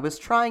other. I was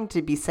trying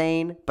to be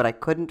sane, but I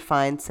couldn't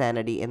find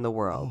sanity in the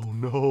world." Oh,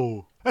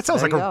 no. That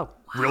sounds There like you a go.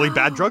 really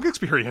bad drug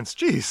experience.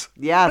 Jeez.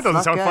 Yeah, That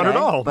doesn't sound fun at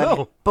all. But,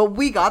 No. but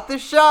we got the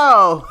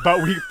show.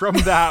 But from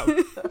that,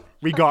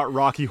 we got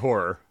Rocky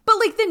Horror. But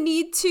like the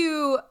need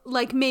to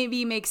like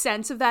maybe make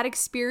sense of that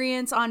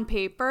experience on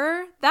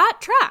paper, that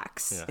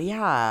tracks.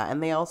 Yeah,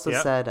 and they also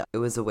Yep. said it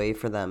was a way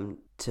for them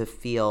to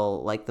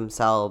feel like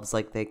themselves,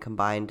 like they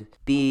combined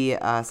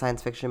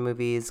science fiction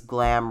movies,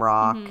 glam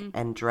rock,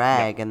 and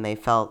drag, and they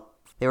felt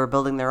they were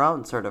building their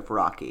own sort of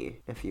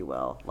Rocky, if you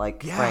will,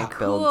 like Yeah. Frank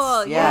builds.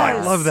 Cool, Yeah,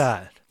 yes. I love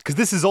that. Because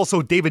this is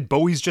also David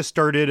Bowie's just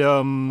started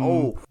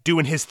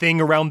doing his thing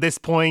around this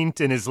point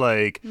and is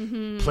like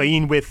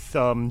playing with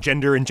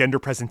gender and gender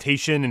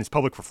presentation in his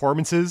public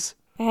performances.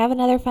 I have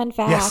another fun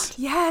fact. Yes.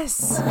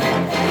 Yes.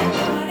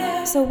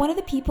 So one of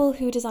the people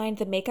who designed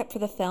the makeup for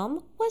the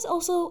film was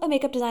also a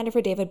makeup designer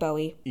for David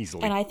Bowie.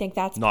 Easily. And I think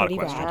that's Not a pretty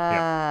question.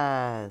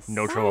 rad. Yes.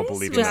 No trouble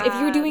believing Just that. if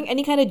you were doing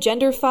any kind of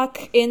gender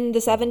fuck in the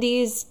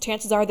 70s,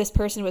 chances are this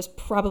person was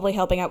probably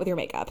helping out with your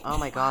makeup. Oh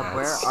my God,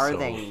 where are so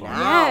they funny. now?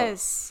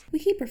 Yes. We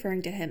keep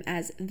referring to him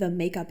as the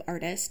makeup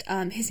artist.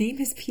 His name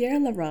is Pierre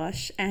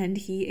Laroche, and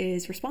he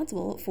is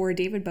responsible for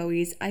David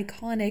Bowie's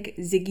iconic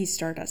Ziggy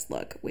Stardust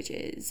look, which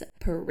is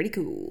pretty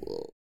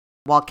cool.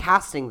 While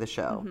casting the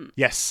show,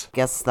 Yes.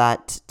 guess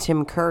that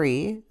Tim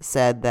Curry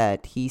said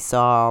that he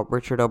saw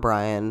Richard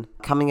O'Brien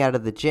coming out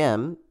of the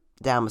gym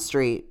down the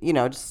street,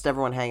 just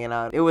everyone hanging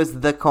out. It was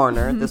the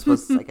corner. This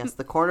was, I guess,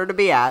 the corner to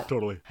be at.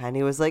 Totally. And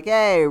he was like,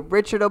 "Hey,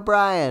 Richard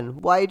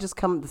O'Brien, why you just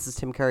come?" This is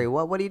Tim Curry.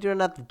 What are you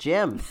doing at the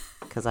gym?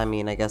 Because, I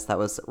guess that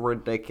was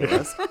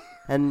ridiculous.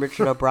 And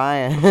Richard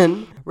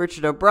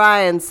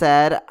O'Brien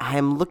said,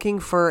 "I'm looking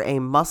for a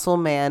muscle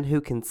man who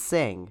can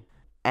sing."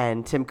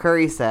 And Tim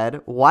Curry said,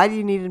 "Why do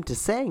you need him to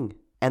sing?"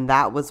 And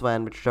that was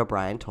when Richard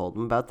O'Brien told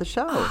him about the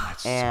show.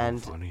 That's so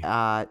and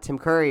funny. Tim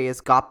Curry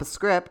has got the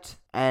script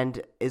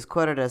and is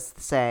quoted as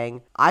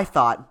saying, "I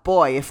thought,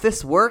 boy, if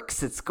this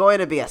works, it's going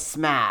to be a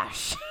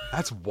smash."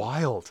 That's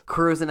wild.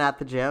 Cruising at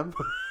the gym.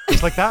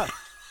 Just like that.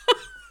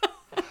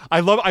 I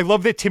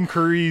love that Tim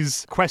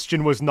Curry's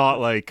question was not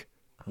like,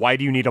 why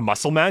do you need a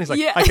muscle man? He's like,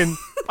 Yeah.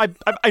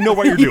 I know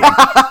what you're doing.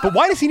 But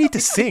why does he need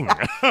to sing?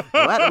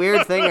 What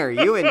weird thing are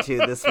you into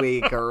this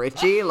week,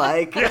 Richie?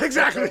 Like,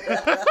 Exactly.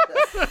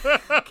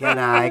 can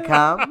I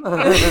come?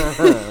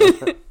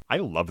 I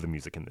love the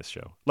music in this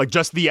show. Like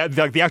just the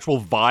actual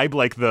vibe,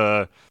 like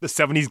the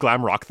 70s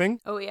glam rock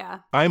thing. Oh yeah.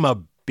 I'm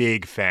a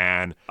big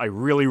fan. I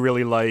really,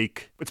 really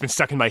like. It's been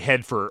stuck in my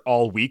head for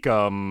all week.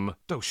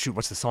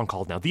 What's the song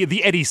called now?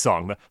 The Eddie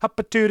song. The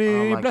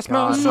Happa-tootie, Oh my bless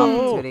God, my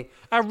soul. Happa-tootie.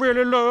 I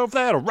really love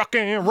that rock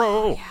and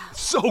roll.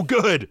 So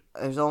good.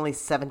 There's only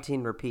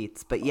 17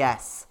 repeats, but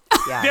yes.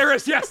 Yeah. There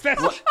is, yes,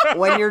 that's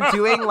When you're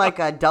doing like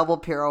a double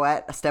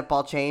pirouette, a step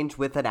ball change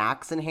with an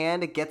axe in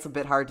hand, it gets a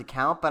bit hard to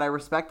count, but I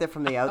respect it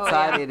from the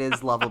outside. It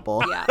is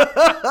lovable. Yeah.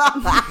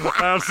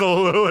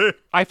 absolutely.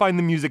 I find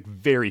the music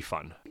very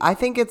fun. I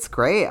think it's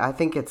great. I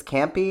think it's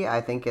campy.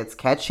 I think it's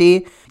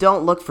catchy.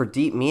 Don't look for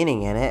deep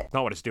meaning in it.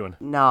 Not what it's doing.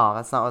 No,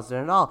 that's not what it's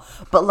doing at all.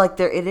 But like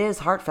it is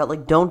heartfelt.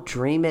 Like, don't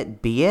dream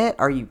it, be it.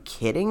 Are you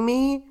kidding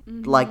me?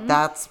 Like,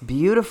 that's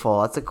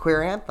beautiful. That's a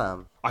queer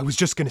anthem. I was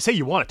just gonna say,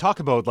 you want to talk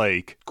about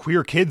like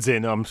queer kids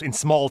in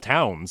small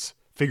towns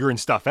figuring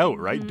stuff out,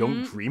 right?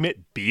 Don't dream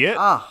it, be it.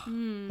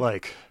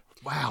 Like,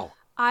 wow.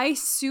 I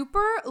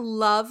super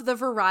love the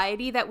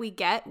variety that we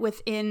get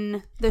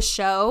within the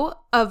show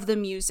of the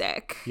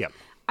music. Yep.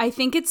 I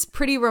think it's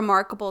pretty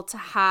remarkable to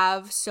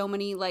have so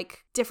many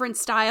like different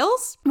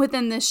styles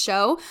within this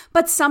show,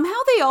 but somehow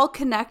they all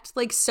connect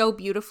like so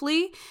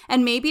beautifully.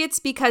 And maybe it's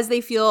because they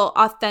feel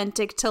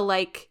authentic to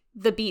like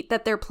the beat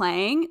that they're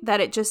playing, that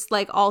it just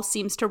like all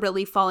seems to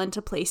really fall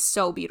into place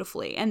so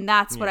beautifully. And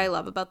that's what I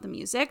love about the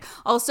music.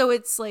 Also,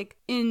 it's like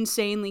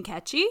insanely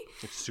catchy.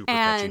 It's super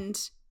catchy.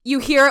 And you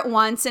hear it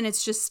once and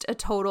it's just a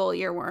total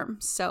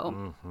earworm.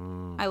 So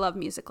I love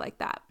music like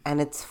that.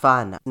 And it's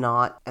fun,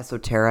 not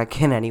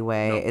esoteric in any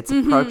way. It's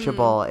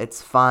approachable.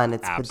 It's fun.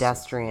 It's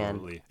pedestrian.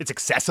 Absolutely. It's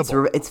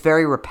accessible. It's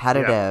very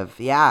repetitive.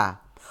 Yeah.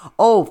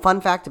 Oh,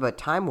 fun fact about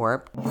Time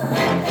Warp.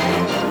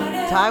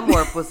 Time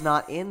Warp was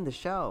not in the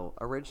show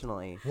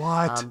originally.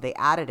 What? They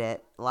added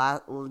it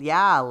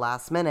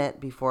last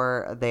minute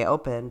before they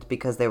opened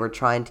because they were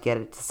trying to get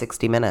it to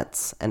 60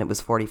 minutes and it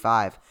was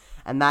 45.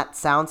 And that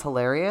sounds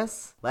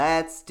hilarious.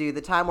 Let's do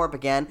the Time Warp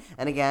again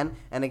and again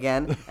and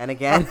again and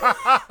again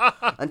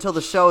until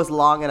the show is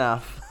long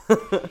enough.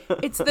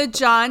 It's the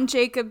John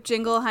Jacob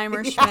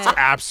Jingleheimer Schmidt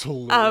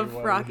Absolutely. of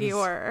what it Rocky is.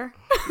 Horror.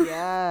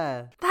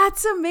 Yeah.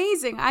 That's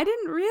amazing. I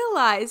didn't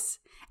realize.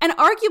 And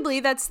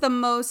arguably, that's the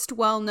most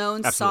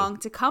well-known song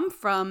to come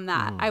from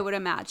that, I would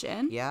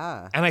imagine.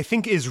 Yeah. And I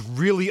think is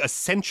really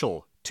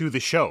essential to the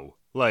show.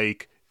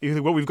 Like,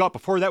 what we've got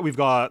before that, we've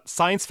got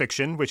Science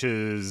Fiction, which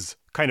is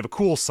kind of a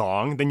cool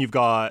song. Then you've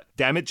got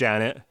Damn It,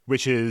 Janet,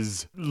 which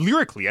is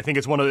lyrically, I think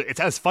it's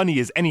as funny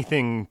as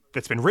anything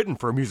that's been written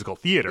for a musical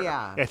theater.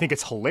 Yeah. I think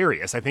it's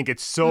hilarious. I think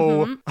it's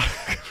so,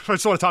 I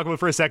just want to talk about it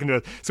for a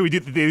second. So they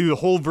do the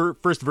whole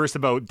first verse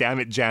about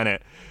Damn It,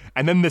 Janet.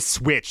 And then the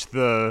switch,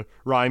 the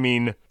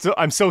rhyming, so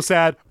I'm so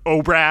sad,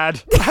 oh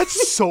Brad.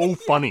 That's so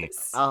funny.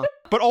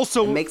 But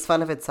also, It makes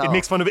fun of itself. it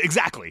makes fun of it.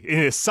 Exactly. It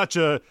is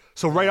so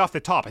right off the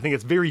top, I think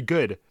it's very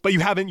good. But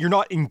you're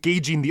not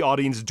engaging the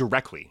audience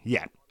directly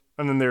yet.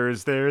 And then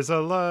there's a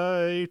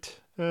light,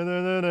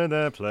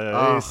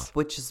 place.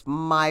 Which is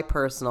my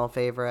personal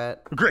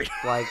favorite. Great.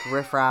 Like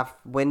riffraff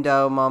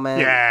window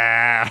moment.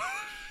 Yeah.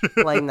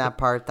 Playing that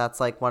part, that's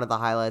like one of the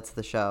highlights of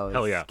the show. Is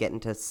Hell yeah. Getting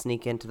to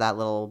sneak into that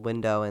little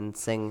window and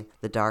sing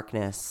The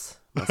Darkness.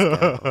 Let's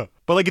go.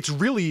 But like, it's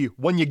really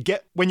when you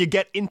get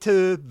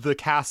into the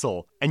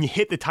castle and you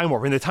hit the Time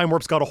Warp, and the Time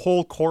Warp's got a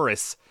whole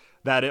chorus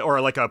or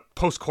like a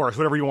post-chorus,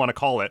 whatever you want to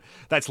call it,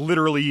 that's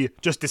literally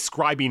just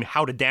describing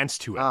how to dance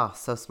to it. Oh,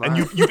 so smart.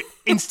 And you've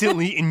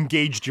instantly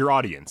engaged your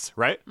audience,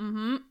 right?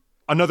 Mm-hmm.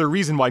 Another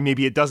reason why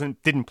maybe it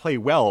didn't play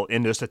well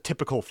in just a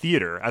typical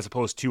theater as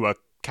opposed to a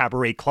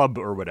cabaret club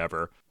or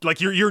whatever.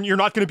 Like, you're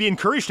not going to be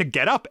encouraged to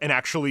get up and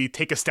actually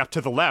take a step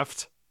to the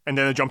left and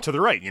then a jump to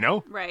the right, you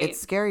know? Right. It's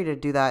scary to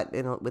do that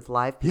with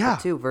live people Yeah.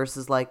 too,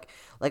 versus like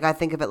I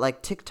think of it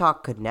like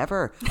TikTok could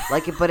never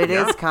but it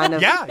is kind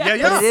of Yeah. But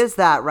it is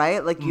that,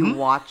 right? Like you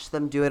watch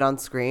them do it on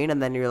screen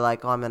and then you're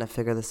like, oh, I'm gonna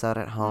figure this out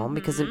at home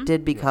because it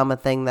did become a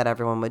thing that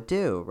everyone would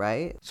do,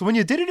 right? So when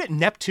you did it at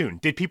Neptune,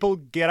 did people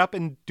get up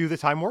and do the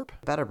Time Warp?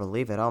 Better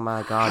believe it. Oh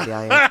my God,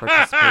 yeah,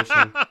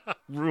 participation.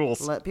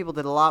 Rules. People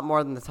did a lot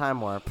more than the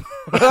Time Warp.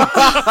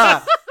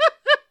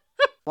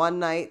 One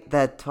night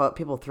that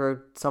people threw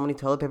so many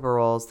toilet paper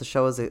rolls, the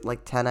show was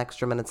like 10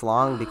 extra minutes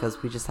long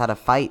because we just had a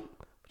fight.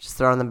 Just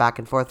throwing them back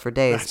and forth for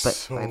days. That's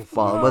so it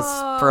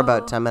was for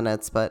about 10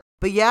 minutes. But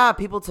yeah,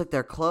 people took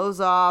their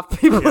clothes off.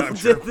 People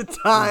did the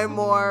Time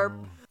Warp.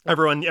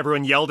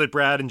 Everyone yelled at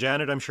Brad and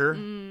Janet, I'm sure.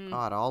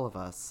 God, all of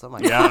us. Oh my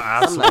Yeah,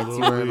 God. Some nights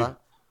absolutely.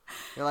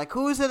 you're like,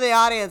 who's in the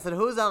audience and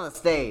who's on the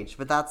stage?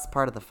 But that's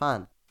part of the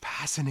fun.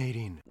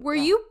 Fascinating. Were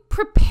you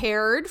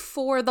prepared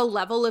for the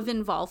level of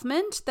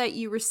involvement that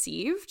you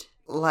received?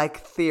 Like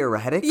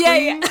theoretically.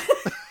 Yeah.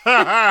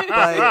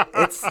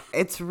 But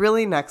it's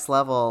really next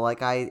level. Like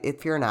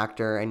if you're an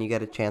actor and you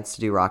get a chance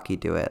to do Rocky,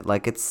 do it.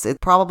 Like it's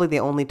probably the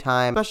only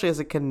time, especially as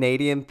a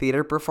Canadian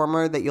theater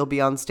performer, that you'll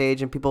be on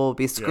stage and people will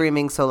be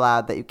screaming so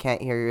loud that you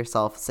can't hear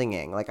yourself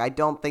singing. Like I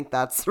don't think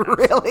that's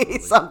really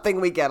something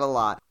we get a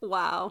lot.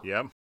 Wow.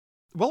 Yeah.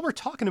 While we're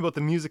talking about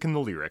the music and the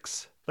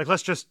lyrics, like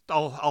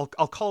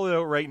I'll call it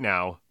out right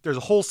now. There's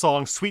a whole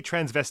song, Sweet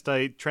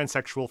Transvestite,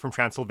 Transsexual from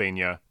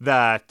Transylvania,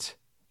 that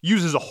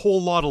uses a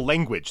whole lot of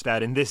language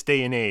that in this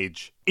day and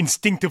age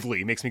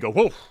instinctively makes me go,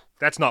 whoa,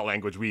 that's not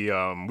language we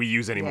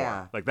use anymore.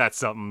 Yeah. Like that's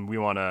something we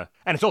want to,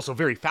 and it's also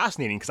very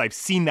fascinating because I've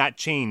seen that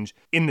change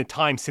in the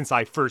time since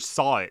I first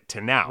saw it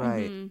to now,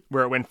 Right.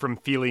 where it went from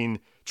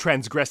feeling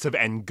transgressive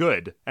and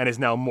good, and is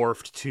now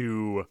morphed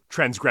to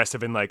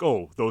transgressive and like,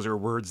 oh, those are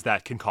words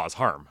that can cause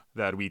harm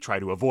that we try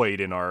to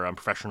avoid in our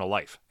professional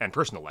life and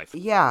personal life.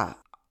 Yeah.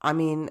 I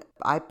mean,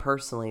 I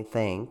personally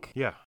think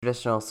Yeah.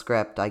 traditional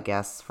script, I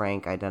guess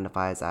Frank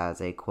identifies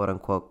as a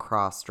quote-unquote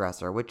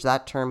cross-dresser, which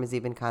that term is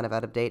even kind of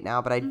out of date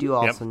now, but I do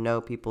also know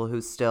people who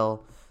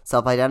still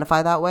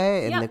self-identify that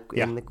way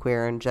in the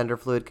queer and gender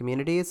fluid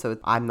community. So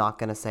I'm not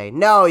going to say,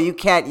 no, you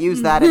can't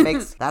use that. It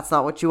makes that's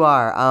not what you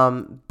are.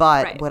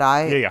 But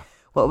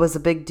what was a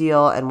big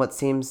deal and what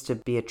seems to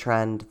be a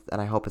trend,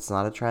 and I hope it's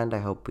not a trend, I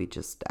hope we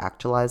just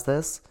actualize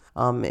this,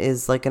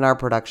 is like in our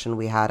production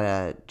we had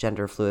a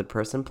gender fluid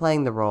person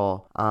playing the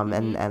role,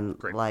 and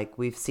like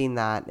we've seen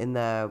that in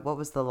the, what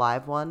was the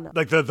live one,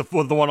 Like the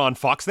one on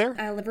Fox there?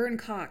 Laverne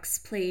Cox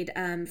played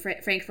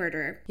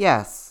Frankfurter.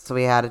 yes, so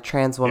we had a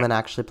trans woman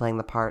actually playing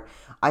the part.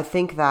 I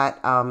think that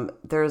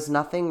there's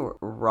nothing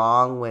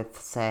wrong with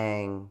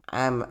saying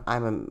I'm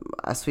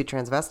a sweet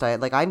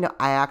transvestite. Like I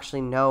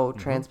actually know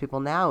trans people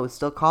now who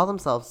still call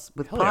themselves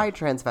with pride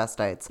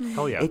transvestites.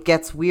 Hell yeah. It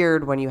gets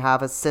weird when you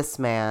have a cis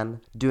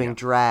man doing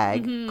drag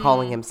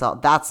calling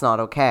himself. That's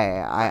not okay.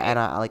 I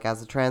like,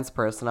 as a trans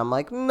person, I'm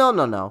like,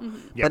 no.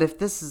 But if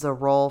this is a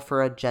role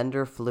for a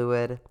gender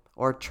fluid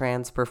or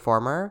trans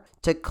performer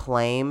to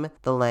claim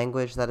the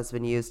language that has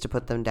been used to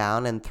put them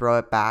down and throw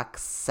it back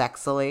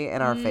sexily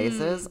in our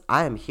faces,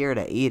 I am here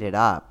to eat it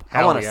up.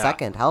 I want a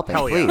second helping,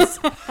 please.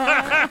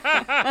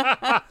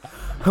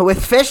 With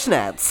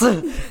fishnets.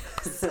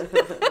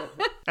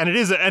 And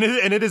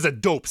it is a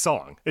dope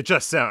song. It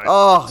just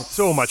sounds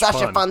so much such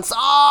fun. a fun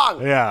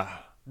song. Yeah.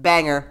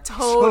 Banger.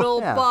 Total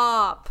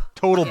bop.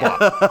 Total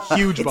bop.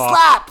 Huge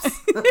bop.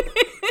 Slaps.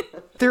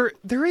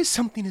 There is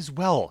something as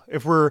well,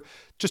 if we're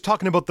just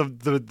talking about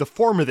the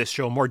form of this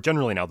show more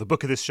generally now, the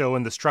book of this show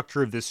and the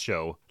structure of this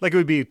show. Like,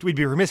 we'd be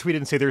remiss if we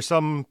didn't say there's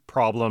some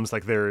problems,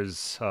 like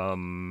there's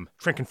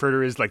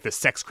Frankenfurter is like the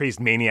sex-crazed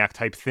maniac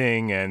type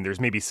thing, and there's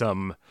maybe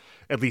some,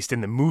 at least in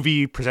the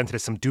movie, presented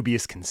as some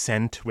dubious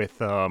consent with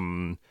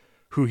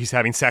who he's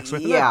having sex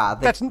with. Yeah.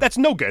 That's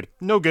no good.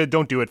 No good,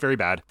 don't do it, very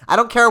bad. I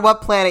don't care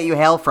what planet you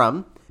hail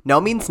from. No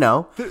means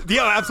no.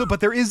 Yeah, absolutely, but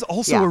there is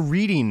also a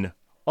reading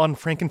on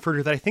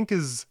Frankenfurter that I think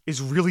is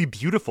really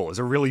beautiful, is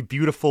a really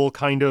beautiful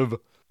kind of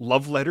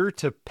love letter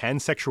to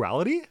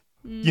pansexuality,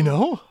 you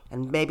know?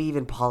 And maybe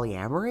even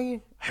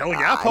polyamory? Hell yeah, I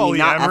mean,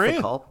 not polyamory.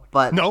 ethical,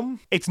 but No,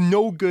 it's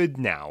no good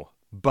now.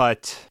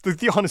 But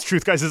the honest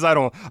truth, guys, is I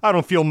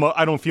don't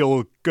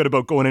feel good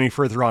about going any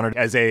further on it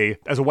as a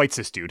white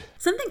cis dude.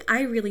 Something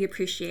I really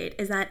appreciate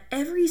is that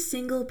every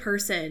single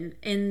person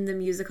in the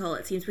musical,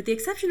 it seems, with the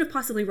exception of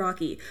possibly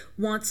Rocky,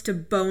 wants to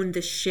bone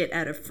the shit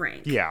out of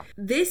Frank. Yeah.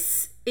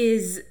 This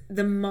is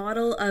the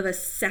model of a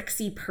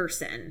sexy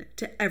person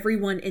to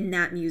everyone in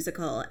that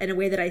musical in a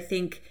way that I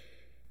think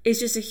is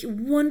just a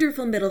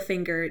wonderful middle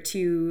finger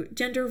to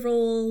gender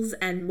roles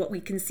and what we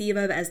conceive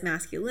of as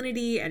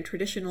masculinity and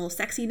traditional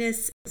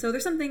sexiness. So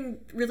there's something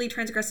really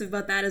transgressive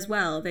about that as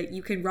well, that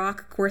you can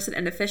rock corset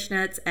and a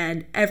fishnets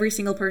and every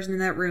single person in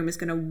that room is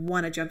going to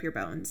want to jump your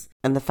bones.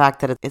 and the fact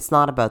that it's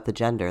not about the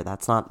gender,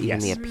 that's not even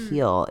the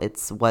appeal.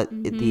 It's what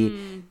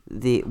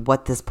the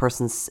what this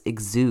person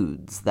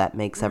exudes that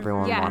makes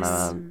everyone want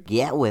to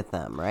get with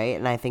them, right?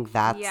 And I think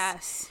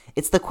that's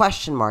it's the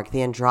question mark, the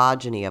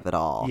androgyny of it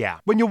all. Yeah.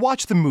 When you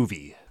watch the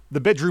movie,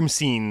 the bedroom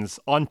scenes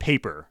on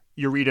paper,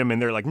 you read them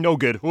and they're like, no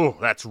good. Oh,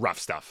 that's rough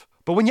stuff.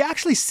 But when you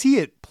actually see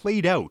it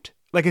played out,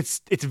 like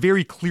it's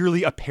very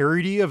clearly a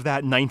parody of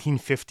that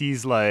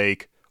 1950s,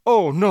 like,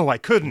 oh, no, I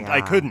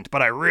couldn't,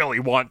 but I really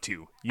want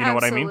to. You know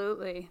what I mean?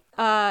 Absolutely.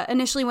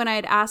 Initially, when I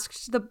had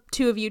asked the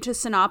two of you to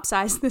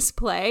synopsize this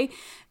play,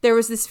 there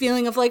was this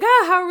feeling of like,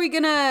 how are we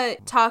going to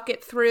talk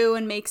it through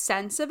and make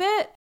sense of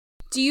it?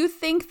 Do you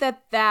think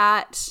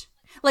that,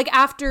 like,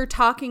 after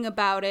talking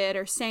about it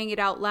or saying it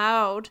out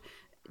loud,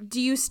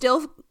 do you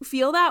still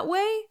feel that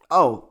way?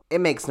 Oh,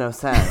 it makes no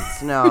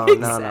sense. No.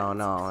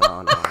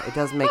 It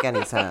doesn't make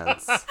any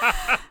sense.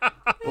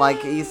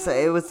 Like you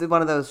say, it was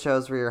one of those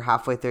shows where you're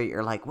halfway through,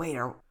 you're like, wait,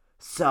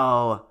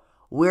 so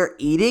we're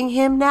eating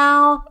him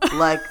now?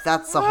 Like,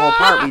 that's the whole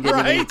part we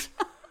didn't even...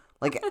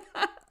 Like,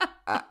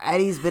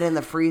 Eddie's been in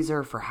the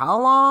freezer for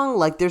how long?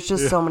 Like, there's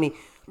just so many...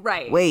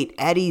 Right. Wait,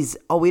 Eddie's...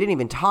 Oh, we didn't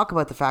even talk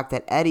about the fact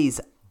that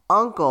Eddie's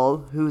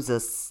uncle, who's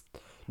a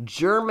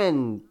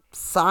German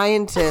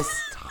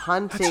scientist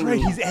hunting... That's right,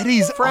 he's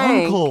Eddie's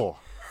Frank, uncle.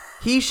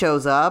 He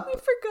shows up... I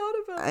forgot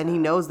about and he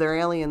knows they're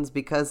aliens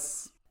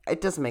because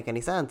it doesn't make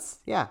any sense.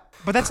 Yeah.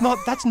 But that's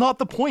not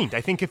the point. I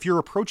think if you're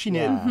approaching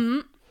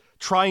it,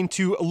 trying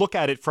to look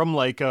at it from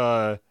like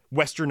a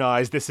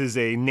westernized, this is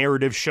a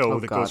narrative show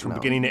that goes from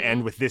beginning to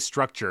end with this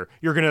structure,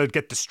 you're going to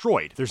get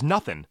destroyed. There's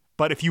nothing.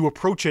 But if you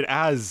approach it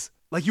as,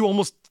 like you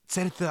almost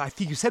said it, I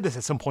think you said this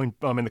at some point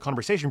in the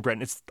conversation,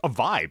 Brent, it's a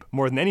vibe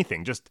more than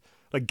anything. Just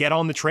like get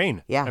on the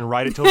train and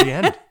ride it till the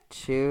end.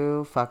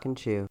 Chew fucking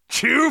chew.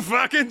 Chew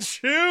fucking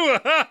chew.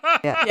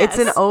 Yeah, it's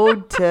an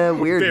ode to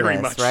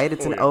weirdness, much right?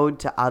 It's so, an ode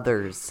to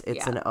others.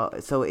 It's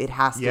so it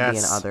has to be an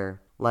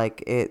other.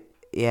 Like it,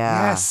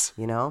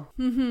 you know?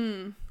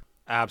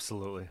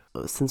 Absolutely.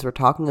 Since we're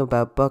talking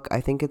about book,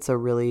 I think it's a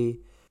really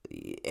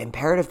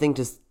imperative thing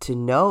to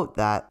note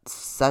that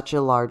such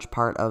a large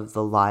part of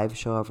the live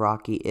show of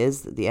Rocky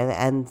is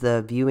and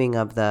the viewing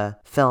of the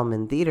film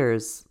in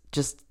theaters,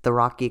 just the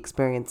Rocky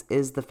experience,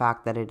 is the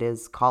fact that it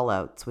is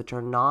call-outs, which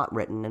are not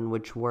written, and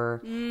which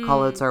were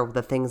call-outs are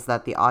the things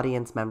that the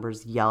audience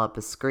members yell at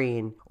the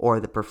screen or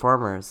the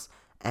performers.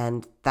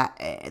 And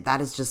that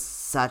is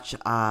just such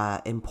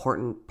a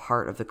important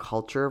part of the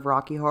culture of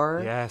Rocky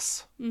Horror.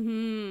 Yes.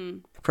 Mm-hmm.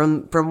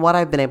 From what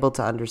I've been able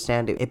to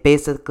understand, it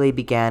basically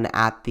began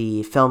at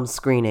the film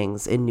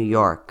screenings in New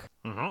York.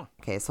 Mm-hmm.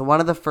 Okay, so one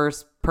of the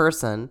first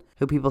person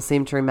who people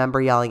seem to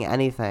remember yelling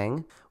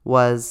anything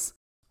was,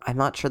 I'm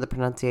not sure the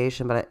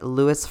pronunciation, but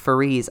Louis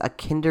Faries, a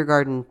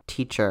kindergarten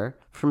teacher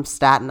from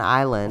Staten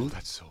Island. Oh,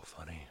 that's so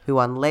funny. Who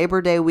on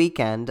Labor Day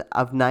weekend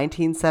of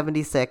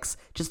 1976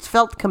 just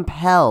felt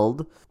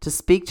compelled to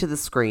speak to the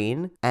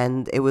screen.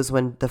 And it was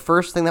when the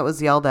first thing that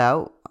was yelled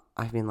out,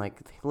 I mean, like,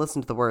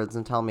 listen to the words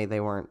and tell me they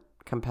weren't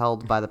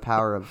compelled by the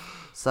power of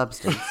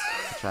substance,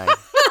 which I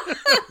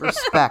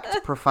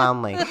respect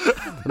profoundly.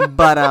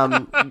 But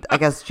I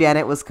guess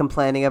Janet was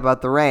complaining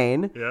about the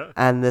rain. Yeah.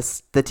 And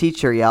the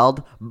teacher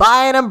yelled,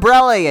 "Buy an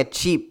umbrella, you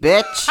cheap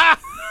bitch."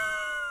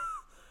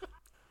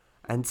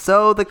 And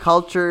so the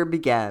culture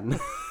began.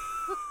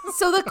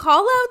 So the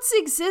call-outs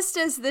exist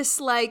as this,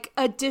 like,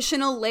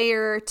 additional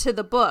layer to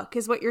the book,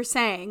 is what you're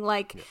saying.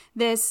 Like,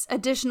 this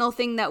additional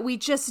thing that we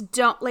just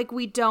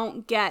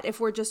don't get if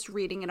we're just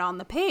reading it on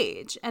the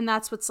page. And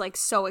that's what's, like,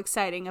 so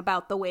exciting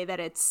about the way that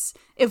it's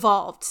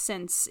evolved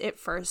since it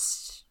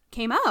first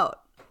came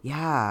out.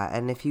 Yeah,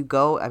 and if you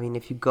go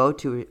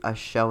to a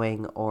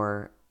showing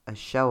or a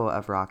show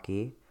of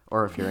Rocky,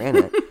 or if you're in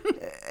it,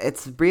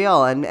 it's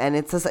real, and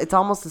it's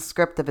almost a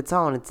script of its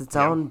own. It's its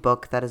own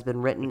book that has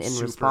been written in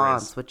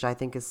response, which I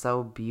think is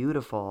so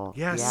beautiful.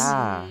 Yes.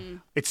 Yeah.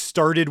 It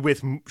started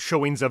with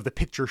showings of the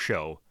picture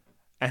show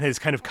and has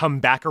kind of come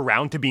back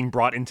around to being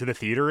brought into the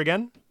theater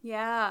again.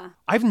 Yeah.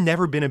 I've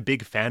never been a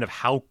big fan of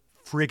how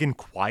friggin'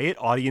 quiet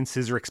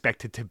audiences are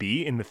expected to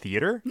be in the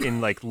theater, in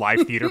like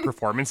live theater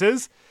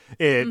performances.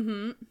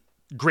 It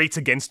grates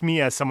against me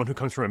as someone who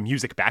comes from a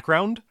music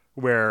background,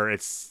 where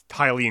it's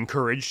highly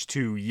encouraged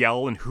to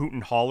yell and hoot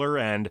and holler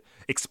and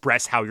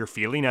express how you're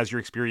feeling as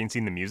you're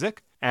experiencing the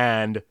music.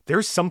 And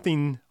there's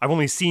something, I've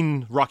only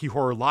seen Rocky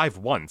Horror live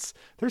once.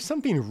 There's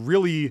something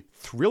really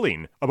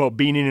thrilling about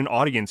being in an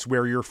audience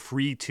where you're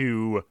free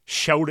to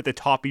shout at the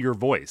top of your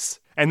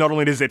voice. And not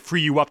only does it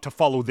free you up to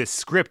follow this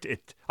script,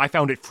 I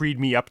found it freed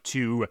me up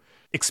to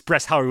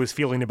express how I was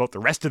feeling about the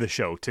rest of the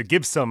show, to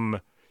give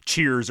some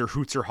cheers or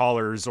hoots or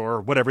hollers or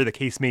whatever the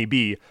case may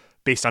be,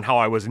 based on how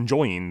I was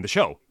enjoying the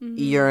show.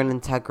 You're an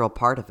integral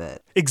part of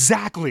it.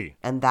 Exactly.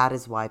 And that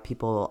is why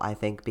people, I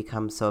think,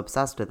 become so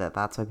obsessed with it.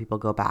 That's why people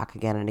go back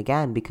again and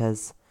again,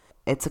 because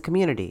it's a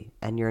community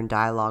and you're in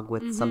dialogue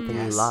with something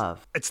you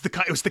love. It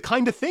was the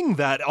kind of thing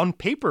that on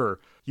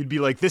paper, you'd be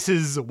like, this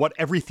is what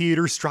every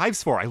theater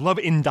strives for. I love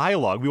in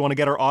dialogue. We want to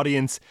get our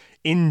audience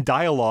in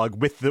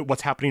dialogue with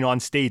what's happening on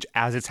stage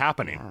as it's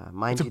happening.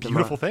 Mind it's a you,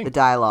 beautiful thing. The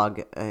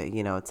dialogue,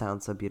 it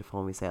sounds so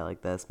beautiful when we say it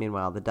like this.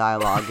 Meanwhile, the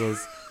dialogue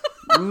is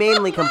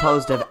mainly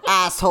composed of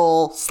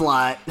asshole,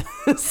 slut.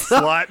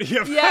 Slut.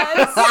 Yep.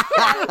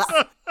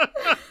 Yes.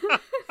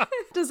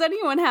 Does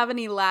anyone have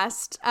any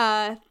last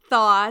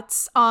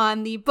thoughts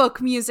on the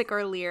book, music,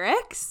 or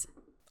lyrics?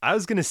 I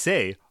was going to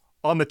say,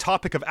 on the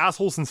topic of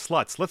assholes and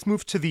sluts, let's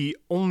move to the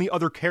only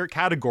other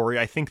category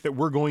I think that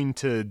we're going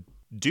to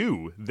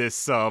do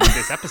this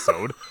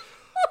episode.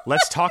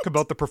 Let's talk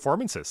about the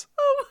performances.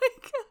 Oh my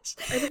gosh.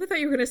 I really thought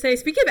you were going to say,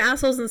 speaking of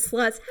assholes and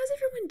sluts, how's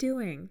everyone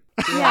doing?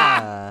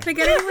 Yeah. Can I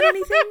get anyone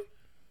anything?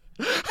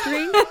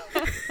 Drink?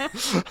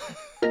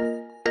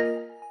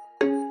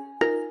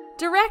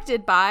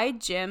 Directed by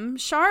Jim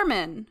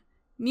Sharman.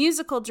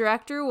 Musical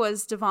director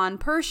was Devon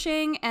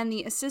Pershing, and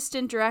the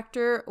assistant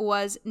director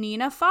was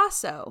Nina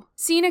Faso.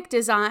 Scenic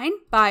design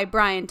by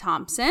Brian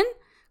Thompson.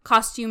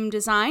 Costume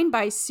design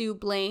by Sue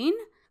Blaine.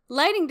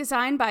 Lighting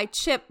design by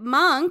Chip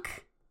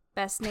Monk.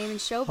 Best name in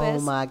showbiz.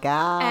 Oh my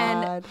God.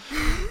 And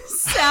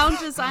sound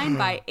design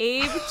by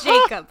Abe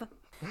Jacob.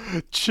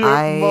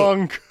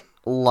 Chipmunk.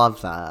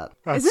 Love that.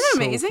 That's Isn't it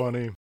amazing? So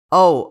funny.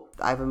 Oh,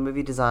 I have a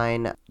movie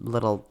design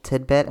little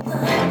tidbit.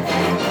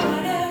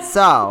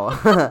 So,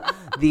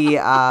 the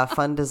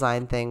fun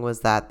design thing was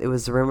that it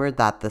was rumored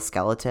that the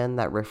skeleton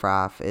that Riff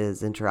Raff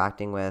is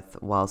interacting with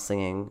while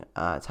singing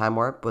Time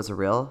Warp was a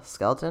real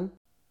skeleton.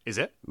 Is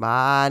it?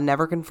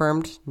 Never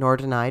confirmed nor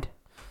denied.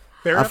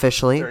 Fair enough.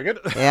 Officially. Very good.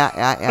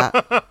 Yeah.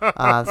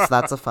 So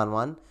that's a fun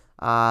one.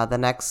 The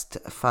next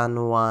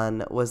fun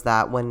one was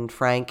that when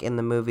Frank in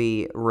the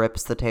movie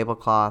rips the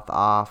tablecloth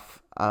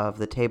off of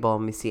the table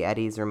and we see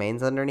Eddie's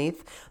remains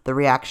underneath, the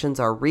reactions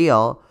are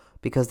real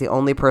because the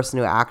only person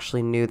who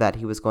actually knew that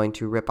he was going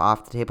to rip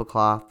off the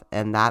tablecloth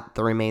and that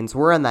the remains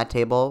were on that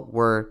table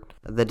were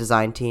the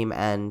design team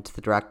and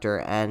the director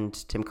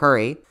and Tim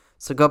Curry.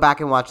 So go back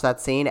and watch that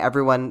scene.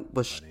 Everyone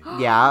was,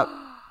 yeah.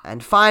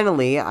 And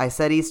finally, I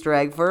said Easter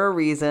egg for a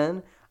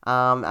reason.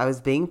 I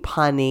was being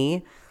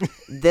punny.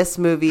 This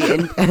movie,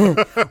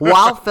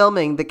 while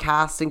filming, the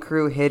cast and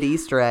crew hid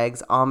Easter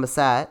eggs on the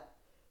set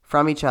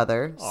from each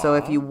other. Aww. So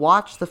if you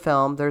watch the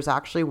film, there's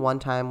actually one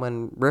time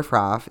when Riff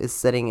Raff is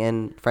sitting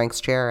in Frank's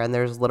chair, and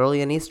there's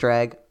literally an Easter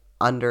egg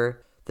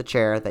under the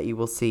chair that you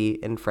will see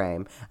in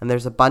frame. And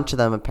there's a bunch of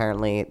them,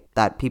 apparently,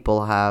 that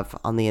people have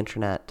on the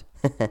internet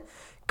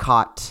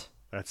caught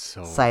That's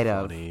so sight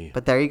funny. of.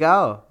 But there you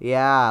go.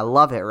 Yeah,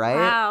 love it, right?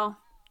 Wow.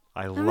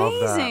 I love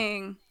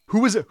Amazing.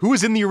 that. Who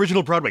was in the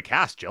original Broadway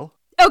cast, Jill?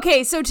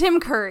 Okay, so Tim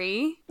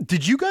Curry.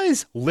 Did you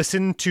guys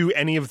listen to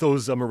any of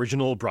those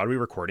original Broadway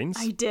recordings?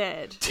 I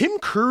did. Tim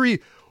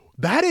Curry,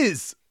 that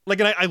is... Like,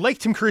 and I like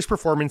Tim Curry's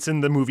performance in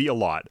the movie a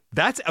lot.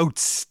 That's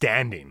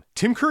outstanding.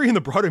 Tim Curry in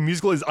the Broadway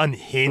musical is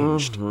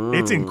unhinged. Mm-hmm.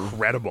 It's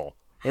incredible.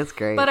 It's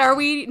great. But are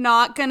we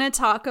not going to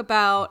talk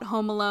about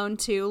Home Alone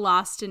 2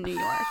 Lost in New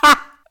York?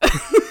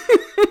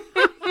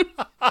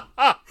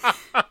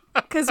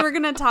 Because we're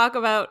going to talk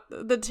about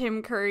the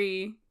Tim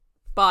Curry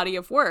body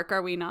of work,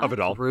 are we not? Of it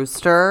all.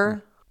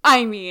 Rooster?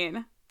 I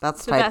mean,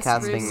 that's the best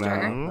typecasting,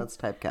 Rooster. though. That's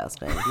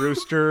typecasting.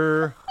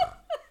 Rooster.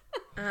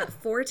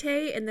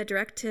 Forte in the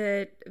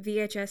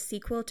direct-to-VHS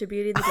sequel to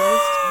Beauty and the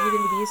Beast, Beauty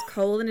and the Beast,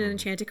 An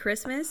Enchanted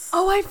Christmas.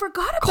 Oh, I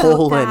forgot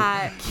about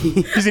that.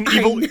 He's an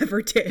evil... I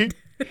never did.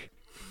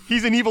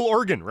 He's an evil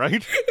organ,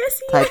 right?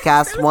 Yes, he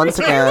Typecast is. once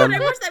again. I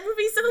watched that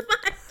movie so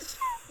much.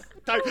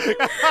 Oh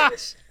my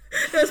gosh.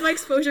 That was my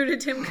exposure to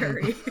Tim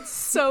Curry.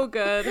 So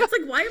good. It's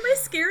like, why am I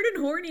scared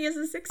and horny as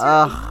a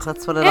 6-year-old? Ugh,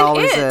 that's what it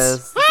always is.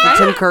 It's the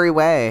Tim Curry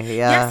way,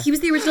 yeah. Yes, he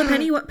was the original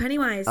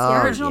Pennywise. Oh,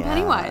 yeah. Original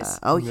Pennywise.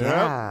 Oh,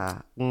 yeah.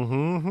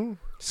 Mm-hmm.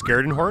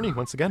 Scared and horny,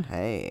 once again.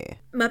 Hey.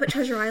 Muppet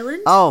Treasure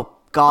Island. Oh,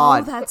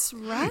 God. Oh, that's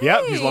right.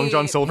 Yeah, he's Long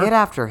John Silver. Hit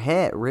after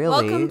hit,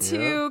 really. Welcome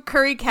to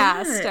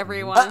Currycast,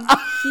 everyone.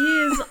 He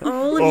is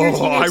all of your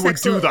teenage I would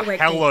sexual do the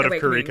hell out of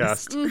awakenings.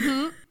 Currycast.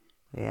 Mm-hmm.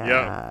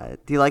 Yeah.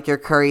 Do you like your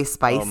curry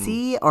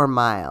spicy or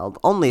mild?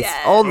 Only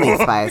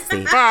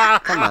spicy.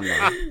 Come on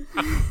now.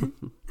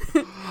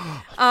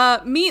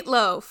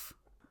 Meatloaf.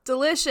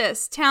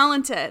 Delicious.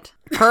 Talented.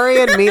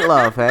 Curry and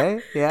meatloaf, eh?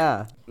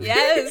 Yeah.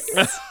 Yes.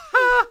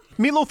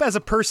 Meatloaf as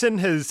a person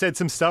has said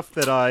some stuff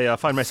that I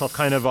find myself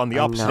kind of on the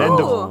opposite end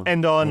of,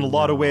 and on a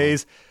lot of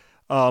ways.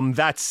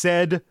 That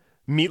said,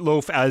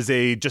 Meatloaf as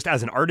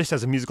an artist,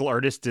 as a musical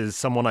artist, is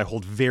someone I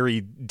hold very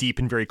deep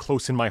and very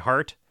close in my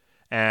heart.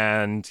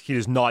 And he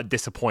does not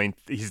disappoint.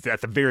 He's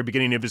at the very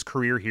beginning of his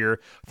career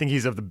here. I think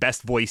he's of the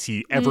best voice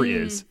he ever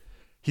is.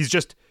 He's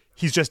just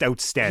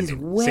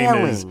outstanding. He's Same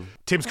as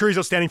Tim Curry's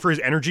outstanding for his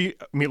energy.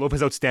 Meatloaf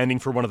is outstanding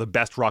for one of the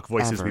best rock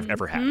voices we've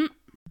ever had.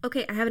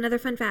 Okay, I have another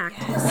fun fact.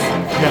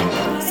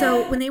 Yeah.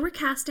 So when they were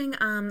casting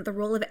the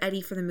role of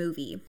Eddie for the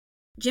movie,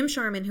 Jim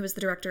Sharman, who was the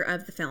director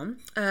of the film,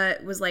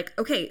 was like,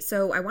 okay,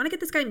 so I want to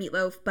get this guy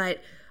Meatloaf,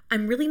 but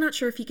I'm really not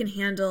sure if he can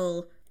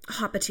handle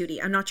Hot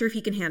Patootie. I'm not sure if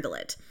he can handle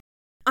it.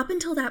 Up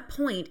until that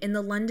point, in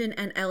the London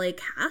and LA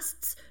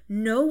casts,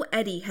 no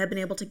Eddie had been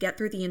able to get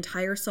through the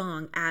entire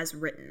song as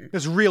written.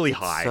 It's really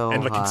high so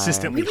and like high.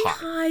 consistently Really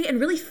high. high and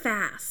really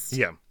fast.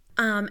 Yeah.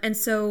 And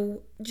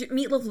so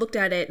Meatloaf looked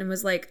at it and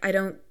was like, I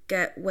don't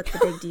get what the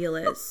big deal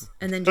is.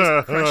 And then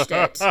just crushed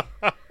it.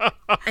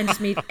 And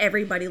just made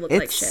everybody look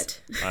like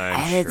shit.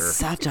 It's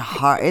such a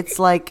hard... It's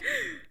like...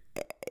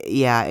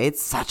 Yeah,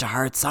 it's such a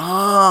hard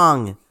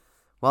song.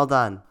 Well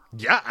done.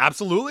 Yeah,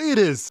 absolutely it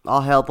is.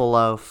 All hail the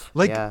loaf.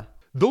 Like, yeah.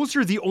 those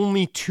are the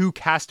only two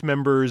cast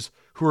members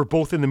who are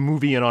both in the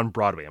movie and on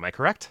Broadway. Am I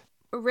correct?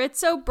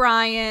 Ritz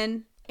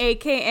O'Brien,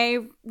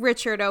 a.k.a.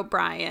 Richard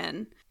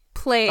O'Brien,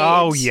 played...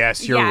 Oh,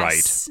 yes, you're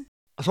right.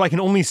 So I can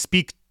only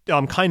speak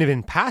kind of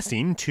in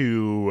passing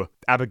to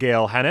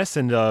Abigail Hannes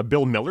and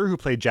Bill Miller, who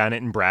played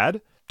Janet and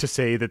Brad, to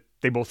say that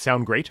they both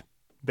sound great.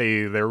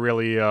 They're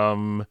really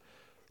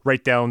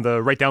right down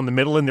the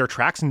middle in their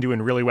tracks and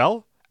doing really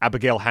well.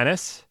 Abigail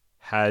Hannes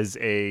has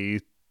a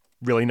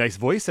really nice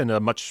voice and a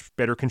much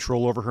better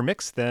control over her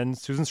mix than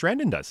Susan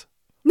Sarandon does.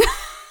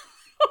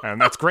 And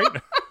that's great.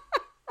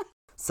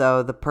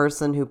 So the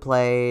person who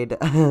played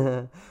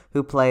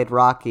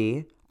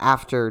Rocky,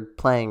 after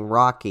playing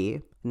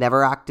Rocky,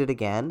 never acted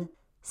again,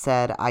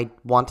 said, I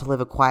want to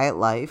live a quiet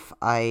life.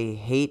 I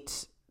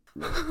hate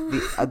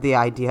the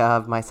idea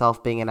of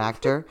myself being an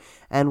actor,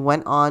 and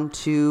went on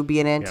to be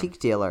an antique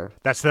dealer.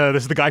 This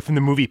is the guy from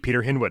the movie,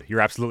 Peter Hinwood.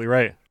 You're absolutely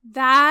right.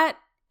 That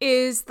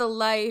is the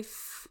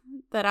life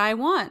that I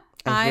want.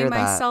 I hear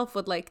myself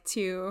would like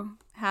to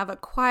have a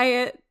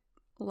quiet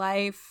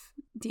life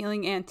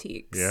dealing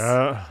antiques.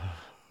 Yeah.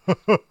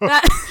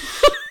 That-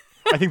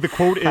 I think the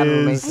quote I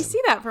is... see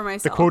that for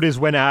myself. The quote is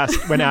when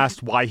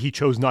asked why he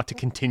chose not to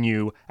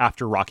continue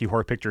after Rocky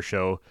Horror Picture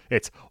Show,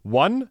 it's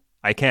 1,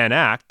 I can't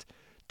act.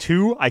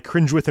 2, I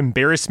cringe with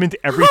embarrassment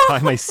every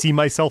time I see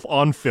myself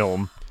on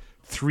film.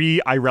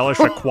 3, I relish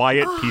a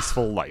quiet,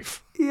 peaceful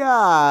life.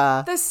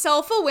 Yeah. The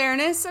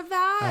self-awareness of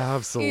that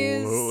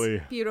Absolutely.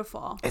 is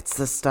beautiful. It's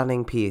a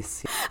stunning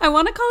piece. I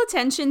want to call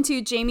attention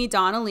to Jamie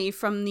Donnelly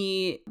from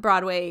the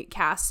Broadway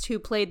cast who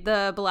played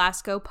the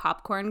Belasco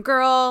popcorn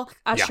girl,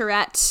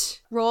 usherette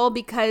role,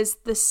 because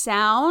the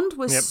sound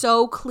was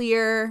so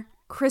clear,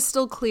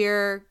 crystal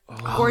clear,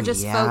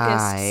 gorgeous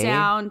focused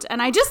sound.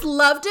 And I just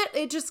loved it.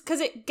 It just,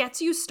 because it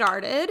gets you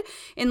started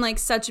in like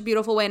such a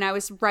beautiful way. And I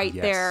was right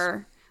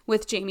there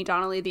with Jamie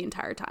Donnelly the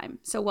entire time.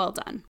 So well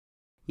done.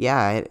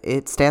 Yeah,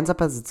 it stands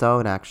up as its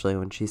own, actually,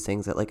 when she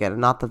sings it. Like,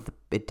 not that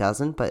it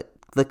doesn't, but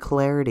the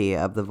clarity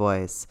of the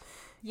voice.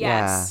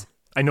 Yes.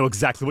 I know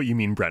exactly what you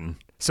mean, Brenton.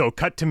 So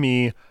cut to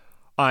me.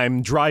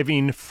 I'm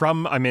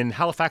in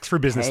Halifax for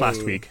business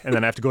last week, and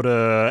then I have to go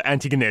to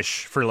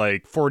Antigonish for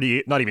like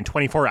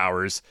 24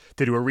 hours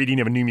to do a reading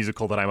of a new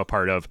musical that I'm a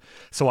part of.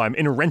 So I'm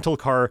in a rental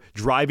car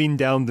driving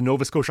down the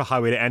Nova Scotia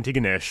highway to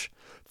Antigonish,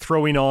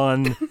 throwing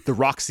on the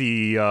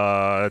Roxy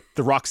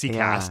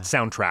cast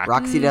soundtrack.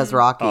 Roxy Does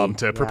Rocky.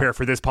 To prepare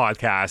for this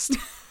podcast.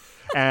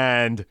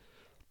 And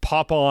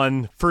pop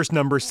on first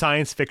number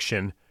science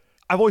fiction.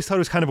 I've always thought it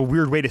was kind of a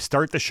weird way to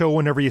start the show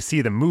whenever you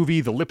see the movie.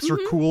 The lips are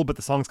cool, but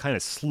the song's kind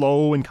of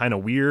slow and kind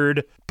of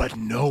weird. But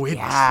no, it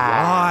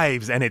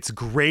drives, and it's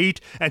great.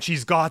 And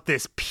she's got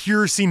this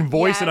piercing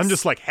voice, and I'm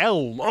just like,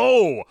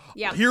 hello,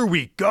 here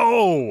we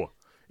go.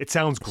 It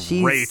sounds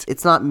great.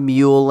 It's not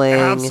mewling.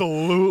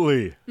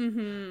 Absolutely.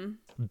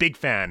 Big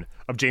fan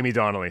of Jamie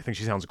Donnelly. I think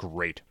she sounds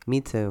great.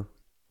 Me too.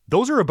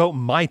 Those are about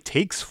my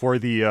takes for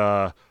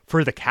the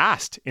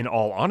cast, in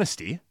all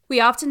honesty. We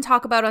often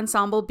talk about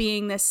ensemble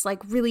being this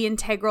like really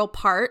integral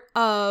part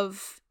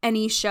of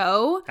any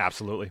show.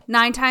 Absolutely.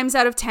 9 times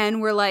out of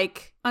 10, we're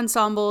like,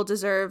 ensemble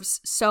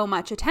deserves so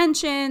much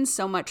attention,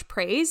 so much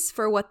praise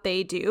for what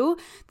they do.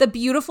 The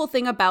beautiful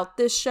thing about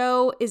this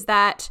show is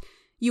that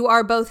you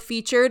are both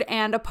featured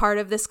and a part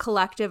of this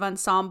collective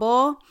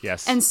ensemble.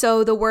 Yes. And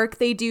so the work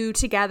they do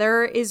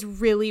together is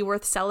really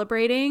worth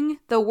celebrating.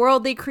 The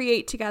world they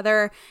create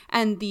together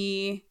and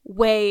the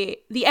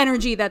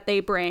energy that they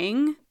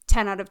bring.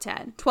 10 out of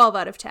 10, 12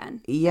 out of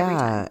 10.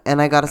 Yeah. And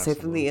I got to say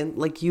from the end,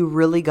 like,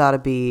 you've got to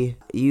be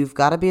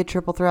a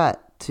triple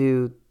threat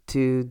to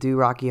do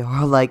Rocky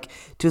Horror, like,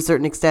 to a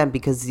certain extent,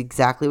 because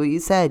exactly what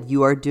you said,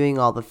 you are doing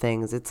all the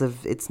things.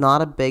 It's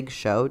not a big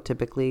show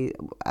typically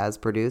as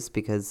produced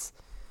because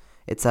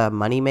it's a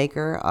money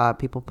maker.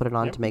 People put it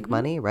on to make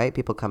money, right?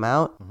 People come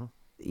out.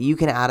 You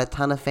can add a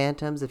ton of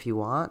phantoms if you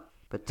want,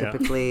 but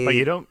typically, but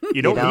you don't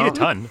need a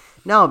ton.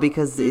 No,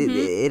 because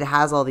it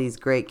has all these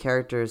great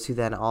characters who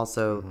then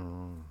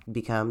also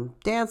become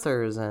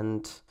dancers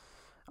and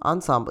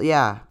ensemble.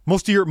 Yeah,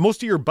 most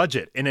of your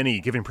budget in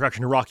any given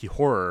production of Rocky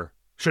Horror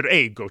should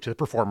go to the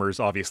performers,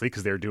 obviously,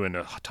 because they're doing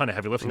a ton of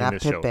heavy lifting in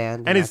this show.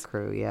 Band and that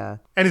crew,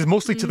 and is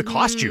mostly to the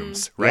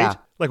costumes, right? Yeah.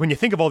 Like when you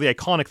think of all the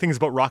iconic things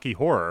about Rocky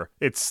Horror,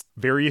 it's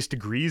various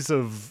degrees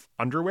of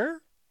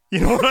underwear.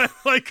 You know what I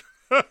like?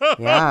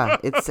 Yeah,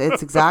 it's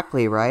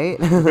exactly right.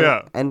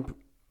 Yeah, and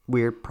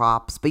weird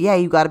props, but yeah,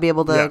 you got to be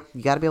able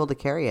to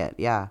carry it.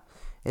 Yeah,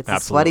 it's a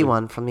sweaty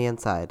one from the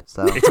inside.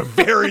 So it's a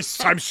very,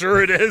 I'm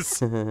sure it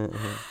is.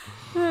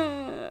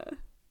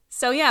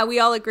 So yeah, we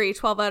all agree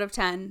 12 out of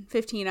 10,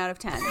 15 out of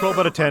 10. 12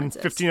 out of 10,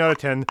 15 out of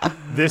 10.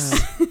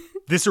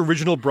 This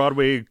original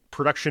Broadway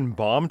production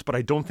bombed, but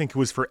I don't think it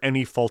was for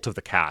any fault of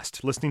the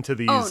cast. Listening to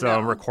these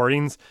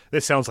recordings,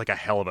 this sounds like a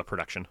hell of a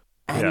production.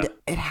 And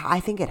I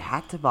think it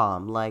had to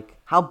bomb. Like,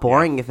 how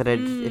boring if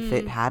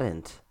it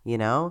hadn't, you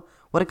know?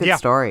 What a good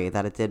story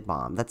that it did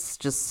bomb. That's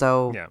just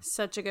so... Yeah.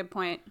 Such a good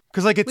point.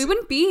 Because like we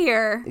wouldn't be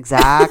here.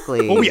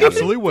 Exactly. Oh, we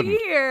absolutely wouldn't.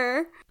 Be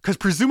here. Because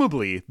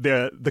presumably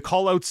the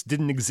call-outs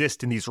didn't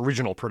exist in these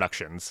original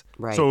productions.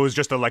 Right. So it was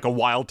just a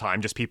wild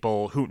time, just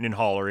people hooting and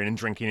hollering and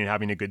drinking and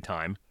having a good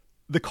time.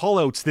 The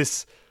call-outs,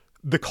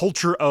 the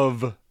culture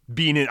of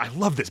being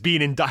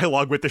in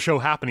dialogue with the show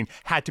happening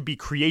had to be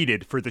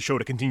created for the show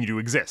to continue to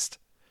exist.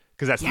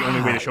 Because that's the only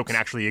way the show can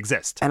actually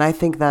exist. And I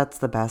think that's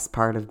the best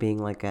part of being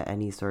like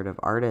any sort of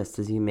artist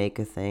is you make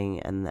a thing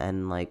and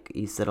then like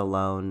you sit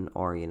alone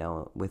or, you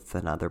know, with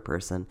another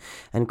person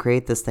and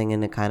create this thing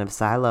in a kind of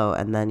silo.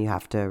 And then you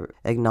have to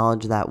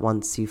acknowledge that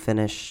once you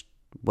finish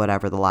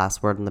whatever the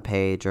last word on the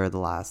page or the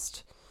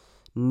last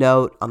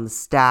note on the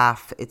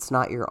staff, it's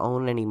not your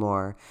own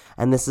anymore.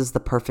 And this is the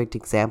perfect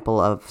example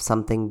of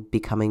something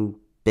becoming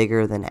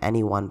bigger than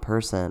any one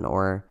person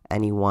or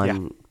any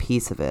one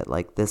piece of it.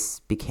 Like,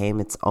 this became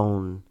its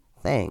own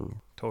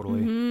thing.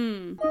 Totally.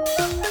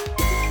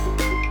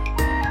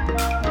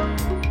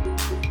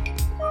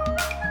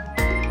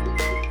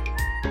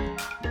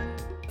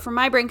 For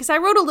my brain, because I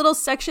wrote a little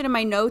section in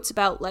my notes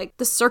about like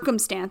the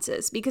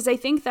circumstances, because I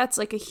think that's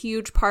like a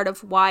huge part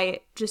of why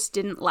it just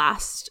didn't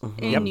last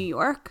in New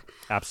York.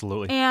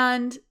 Absolutely.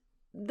 And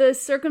the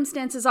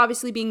circumstances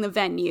obviously being the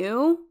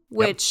venue,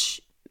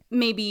 which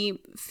maybe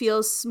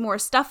feels more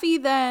stuffy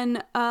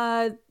than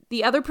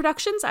the other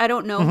productions. I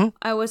don't know.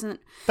 I wasn't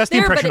that's there,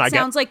 the impression but I it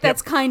sounds get. like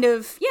that's kind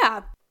of,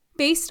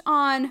 based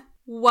on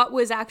what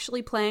was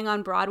actually playing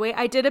on Broadway.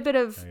 I did a bit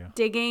of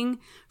digging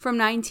from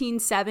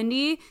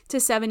 1970 to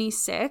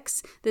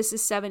 76. This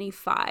is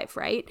 75,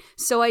 right?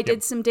 So I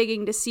did some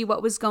digging to see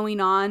what was going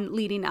on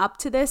leading up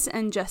to this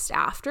and just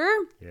after.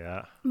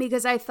 Yeah.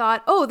 Because I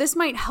thought, oh, this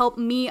might help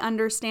me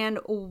understand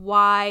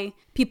why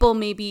people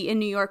maybe in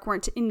New York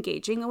weren't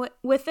engaging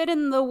with it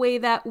in the way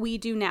that we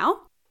do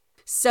now.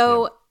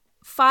 So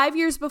 5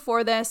 years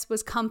before this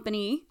was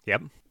Company.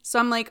 Yep. So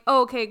I'm like,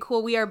 oh, okay,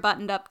 cool. We are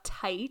buttoned up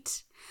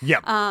tight.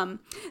 Yep. Then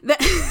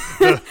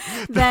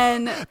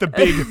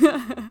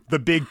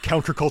the big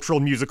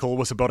countercultural musical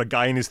was about a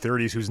guy in his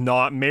 30s who's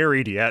not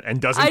married yet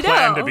and doesn't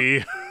plan to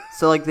be.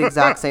 So like the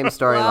exact same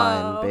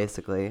storyline,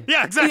 basically.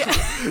 Yeah, exactly.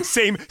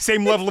 Yeah.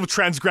 Same level of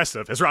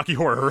transgressive as Rocky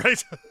Horror,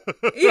 right?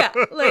 Yeah,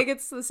 like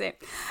it's the same.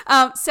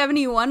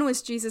 71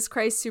 was Jesus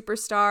Christ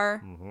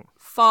Superstar,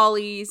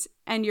 Follies,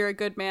 and You're a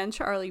Good Man,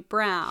 Charlie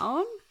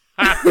Brown.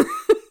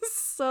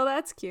 So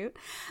that's cute.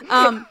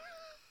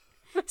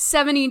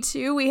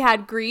 72, we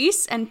had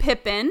Grease and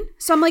Pippin.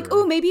 So I'm like,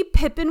 oh, maybe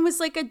Pippin was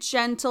like a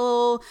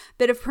gentle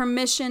bit of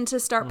permission to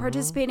start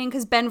participating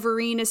because Ben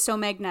Vereen is so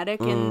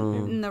magnetic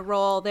in the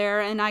role there.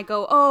 And I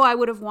go, oh, I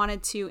would have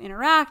wanted to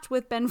interact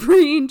with Ben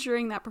Vereen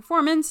during that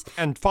performance.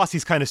 And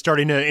Fosse's kind of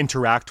starting to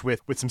interact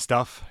with some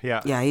stuff.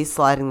 Yeah. Yeah, he's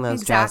sliding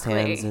those jazz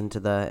hands into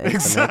the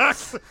mix.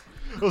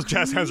 Those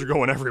jazz hands are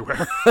going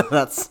everywhere.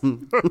 That's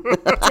Going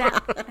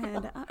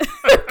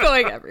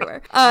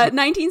everywhere.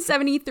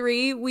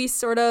 1973, we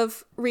sort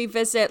of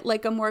revisit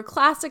like a more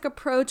classic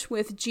approach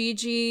with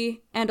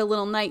Gigi and a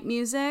little night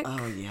music.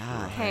 Oh,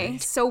 yeah. Okay,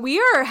 so we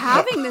are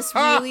having this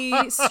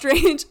really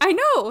strange... I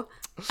know,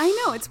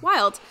 it's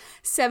wild.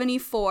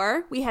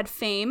 74, we had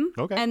Fame,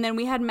 and then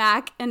we had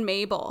Mac and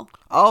Mabel.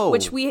 Oh.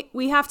 Which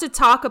we have to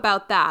talk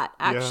about that,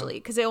 actually,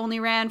 because it only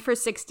ran for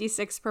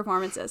 66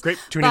 performances. Great.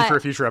 Tune in for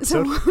a future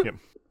episode. Yep.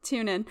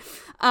 Tune in.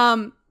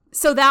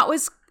 So that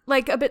was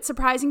like a bit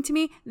surprising to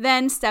me.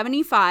 Then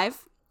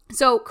 75.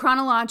 So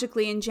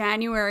chronologically in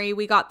January,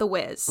 we got The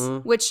Wiz,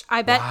 which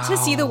I bet to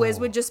see The Wiz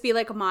would just be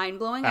like mind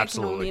blowing. I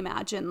can only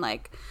imagine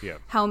like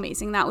how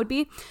amazing that would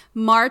be.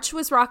 March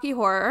was Rocky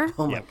Horror.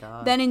 Oh my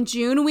God. Then in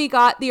June, we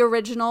got the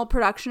original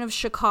production of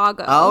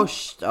Chicago. Oh,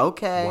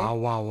 okay. Wow.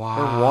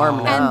 We're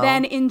warm now. And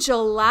then in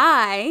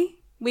July,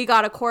 we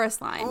got A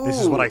Chorus Line. This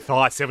is what I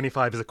thought.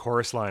 75 is a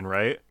chorus line,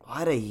 right?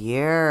 What a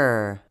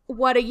year.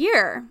 What a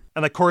year.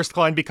 And the chorus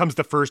line becomes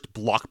the first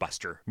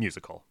blockbuster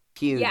musical.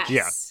 Huge.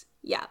 Yes.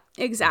 Yeah,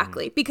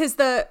 exactly. Because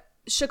the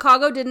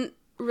Chicago didn't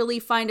really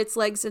find its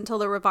legs until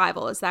the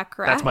revival. Is that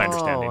correct? That's my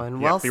understanding.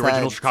 And the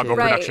original said, Chicago too.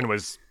 production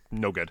was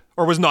no good.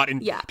 Or was not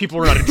in people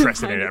were not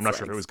interested in it. I'm not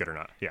sure if it was good or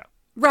not. Yeah.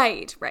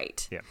 Right.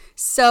 Yeah.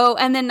 So,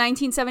 and then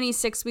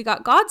 1976, we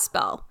got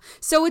Godspell.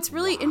 So it's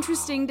really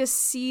interesting to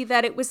see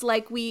that it was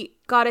like we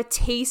got a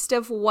taste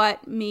of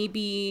what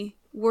maybe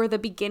were the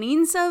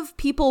beginnings of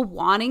people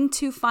wanting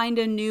to find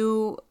a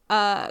new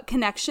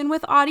connection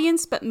with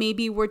audience, but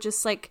maybe we're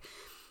just like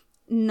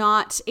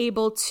not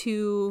able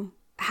to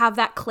have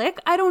that click.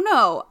 I don't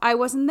know. I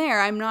wasn't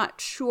there. I'm not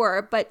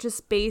sure. But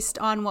just based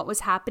on what was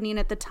happening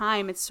at the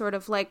time, it's sort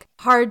of like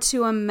hard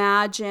to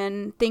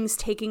imagine things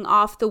taking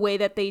off the way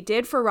that they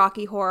did for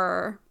Rocky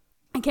Horror.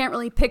 I can't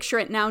really picture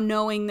it now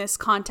knowing this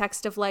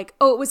context of like,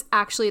 oh, it was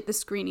actually at the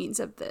screenings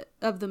of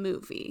the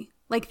movie.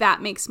 Like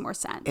that makes more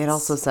sense. It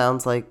also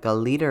sounds like a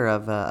leader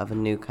of a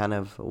new kind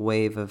of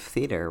wave of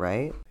theater,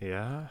 right?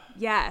 Yeah.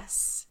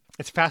 Yes.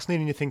 It's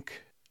fascinating to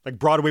think like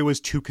Broadway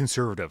was too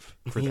conservative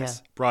for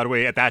this.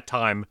 Broadway at that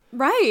time.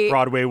 Right.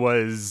 Broadway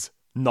was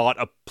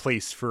not a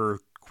place for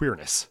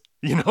queerness.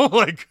 You know,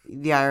 like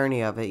the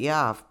irony of it,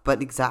 yeah.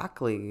 But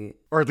exactly.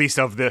 Or at least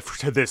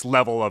to this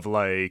level of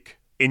like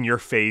in your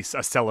face,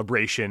 a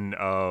celebration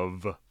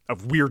of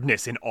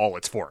weirdness in all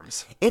its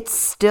forms. It's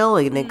still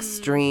an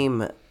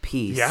extreme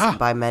piece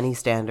by many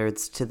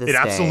standards to this day. It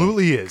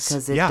absolutely is.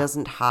 Because it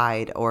doesn't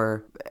hide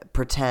or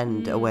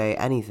pretend away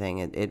anything.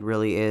 It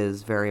really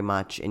is very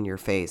much in your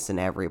face in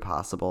every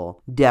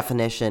possible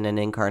definition and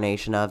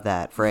incarnation of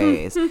that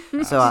phrase.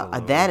 So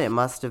then it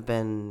must have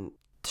been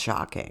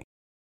shocking.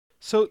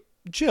 So,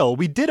 Jill,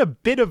 we did a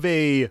bit of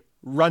a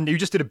rundown. You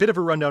just did a bit of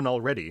a rundown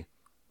already.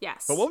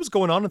 Yes. But what was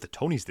going on at the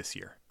Tonys this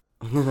year?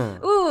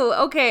 Ooh,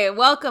 okay.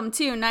 Welcome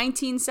to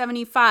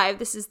 1975.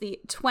 This is the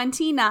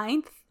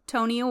 29th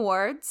Tony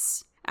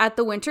Awards at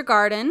the Winter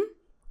Garden,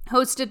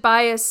 hosted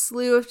by a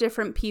slew of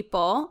different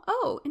people.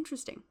 Oh,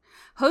 interesting.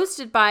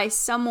 Hosted by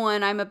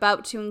someone I'm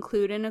about to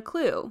include in a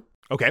clue.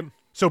 Okay.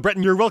 So,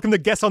 Breton, you're welcome to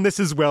guess on this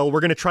as well.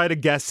 We're going to try to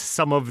guess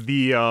some of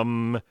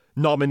the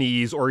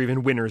nominees or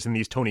even winners in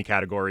these Tony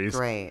categories.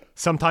 Great.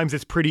 Sometimes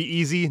it's pretty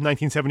easy.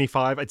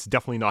 1975, it's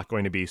definitely not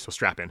going to be, so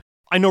strap in.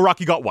 I know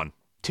Rocky got one.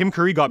 Tim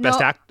Curry got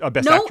Best Actor nom.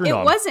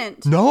 No, it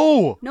wasn't.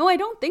 No, I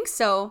don't think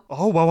so.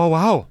 Oh,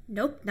 wow.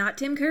 Nope, not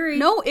Tim Curry.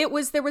 No,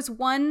 there was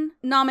one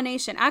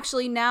nomination.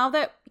 Actually, now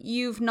that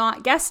you've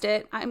not guessed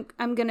it,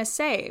 I'm going to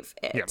save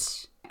it. Yep.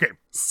 Okay.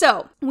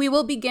 So, we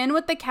will begin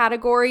with the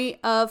category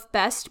of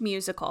Best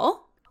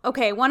Musical,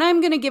 Okay, one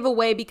I'm going to give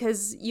away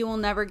because you will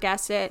never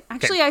guess it.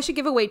 Actually, I should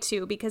give away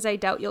two because I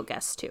doubt you'll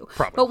guess two.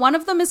 Probably. But one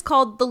of them is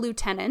called The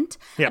Lieutenant,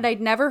 Yeah. and I'd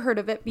never heard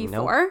of it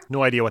before.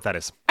 No idea what that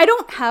is. I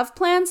don't have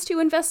plans to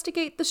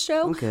investigate the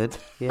show. I'm good.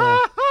 Yeah.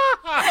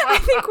 I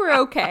think we're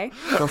okay.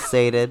 Still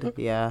sated.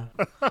 Yeah.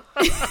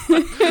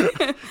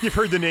 You've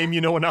heard the name,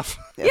 you know enough.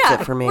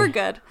 That's it for me. We're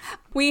good.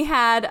 We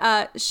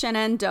had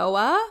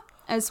Shenandoah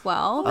as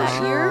well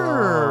that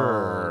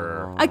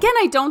year. Again,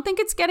 I don't think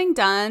it's getting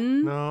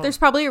done. No. There's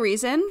probably a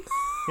reason.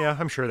 Yeah,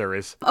 I'm sure there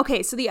is.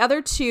 Okay, so the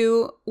other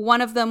two,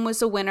 one of them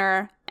was a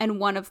winner and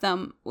one of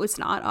them was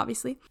not,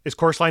 obviously. Is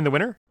Chorus Line the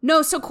winner?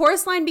 No, so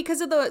Chorus Line,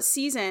 because of the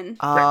season,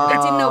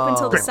 it didn't open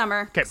till the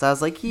summer. Okay. So I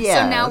was like,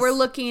 yeah. So now we're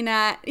looking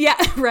at,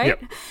 right?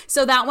 Yep.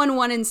 So that one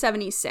won in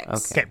 76.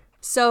 Okay. Okay.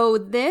 So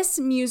this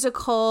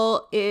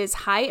musical is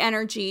high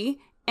energy.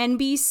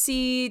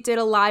 NBC did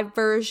a live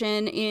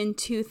version in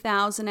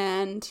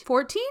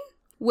 2014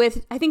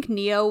 with, I think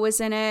Neo was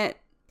in it.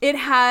 It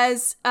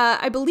has,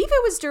 I believe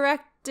it was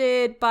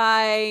directed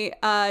by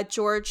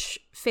George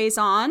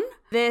Faison.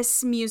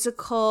 This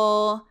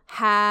musical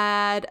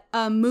had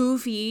a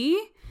movie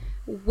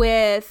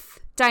with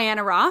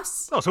Diana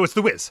Ross. Oh, so it's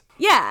The Wiz.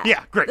 Yeah.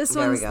 Yeah, great. This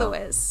There we one's go. The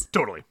Wiz.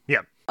 Totally.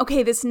 Yeah.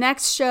 Okay, this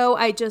next show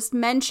I just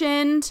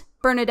mentioned,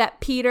 Bernadette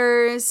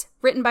Peters,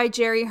 written by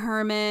Jerry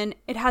Herman.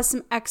 It has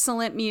some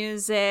excellent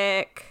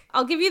music.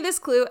 I'll give you this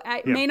clue.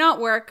 It may not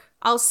work.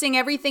 I'll sing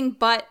everything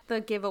but the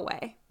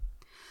giveaway.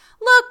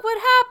 Look what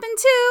happened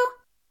to...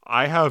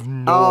 I have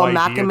no idea.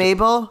 Mac and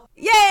Mabel?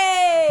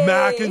 Yay!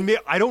 Mac and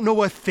Mabel. I don't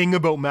know a thing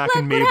about Mac Look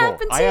and what Mabel.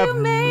 happened I to have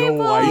Mabel.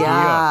 no idea.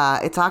 Yeah.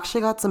 It's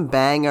actually got some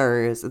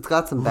bangers. It's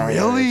got some bangers.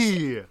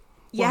 Really?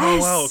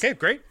 Yes. Wow. Okay,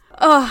 great.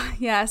 Oh,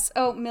 yes.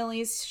 Oh,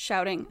 Millie's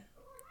shouting.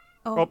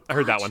 Oh, I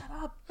heard that one.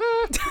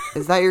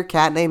 Is that your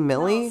cat named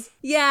Millie?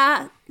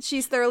 Yeah,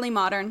 she's thoroughly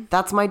modern.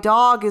 That's my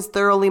dog is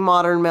thoroughly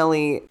modern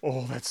Millie.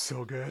 Oh, that's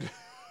so good.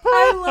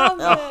 I love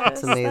this.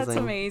 That's amazing. That's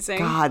amazing.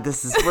 God,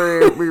 this is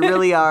where we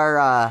really are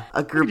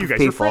a group You of guys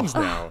people. are friends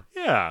now.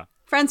 Yeah.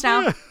 Friends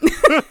now.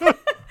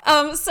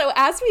 So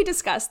as we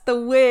discussed, The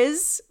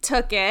Wiz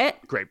took it,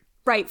 Great.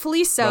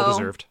 rightfully so. Well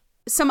deserved.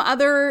 Some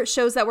other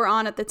shows that were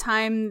on at the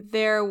time,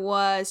 there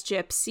was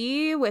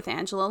Gypsy with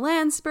Angela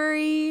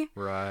Lansbury,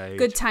 Right.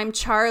 Good Time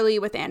Charlie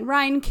with Anne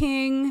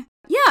Reinking.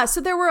 Yeah,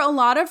 so there were a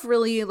lot of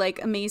really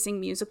like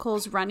amazing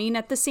musicals running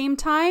at the same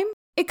time.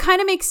 It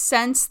kind of makes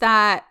sense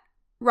that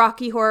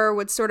Rocky Horror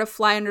would sort of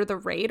fly under the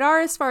radar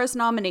as far as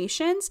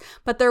nominations,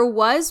 but there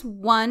was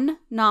one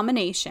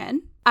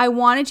nomination. I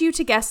wanted you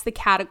to guess the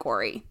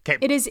category. 'Kay.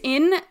 It is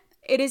in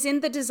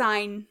the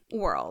design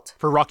world.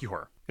 For Rocky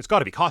Horror. It's got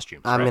to be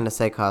costumes. I'm right? going to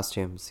say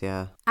costumes,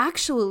 yeah.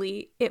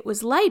 Actually, it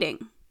was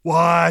lighting.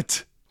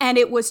 What? And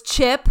it was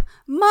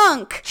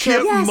Chipmunk.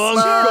 Chipmunk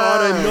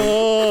got a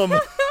gnome.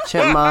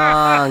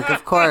 Chipmunk,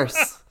 of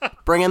course.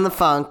 Bring in the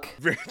funk.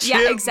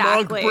 Chipmunk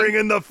exactly.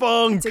 bringing the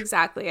funk. That's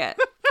exactly it.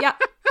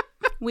 Yep.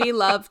 We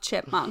love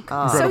Chipmunk.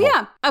 So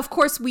yeah, of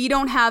course, we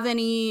don't have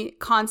any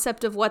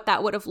concept of what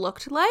that would have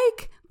looked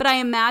like, but I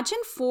imagine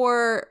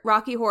for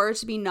Rocky Horror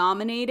to be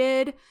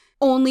nominated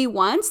only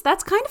once,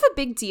 that's kind of a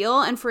big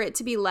deal. And for it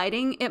to be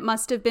lighting, it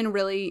must have been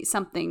really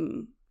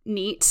something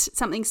neat,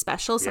 something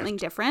special, something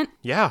different.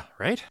 Yeah,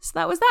 right? So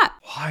that was that.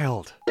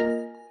 Wild.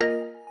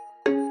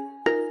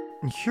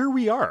 And here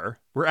we are.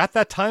 We're at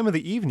that time of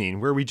the evening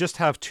where we just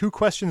have two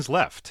questions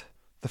left.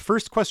 The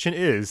first question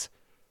is,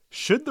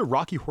 should the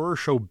Rocky Horror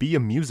Show be a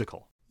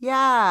musical?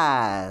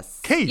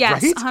 Yes. Okay,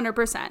 Yes, right?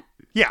 100%.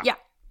 Yeah. Yeah,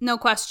 no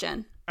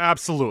question.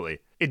 Absolutely.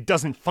 It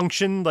doesn't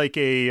function like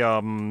a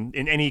in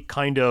any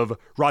kind of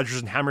Rodgers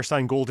and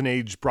Hammerstein Golden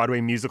Age Broadway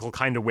musical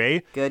kind of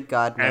way. Good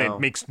God, no. And it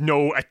makes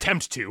no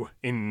attempt to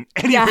in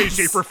any way,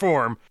 shape, or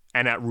form.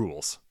 And that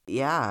rules.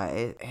 Yeah,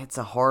 it's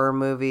a horror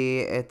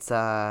movie. It's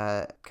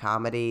a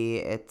comedy.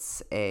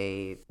 It's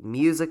a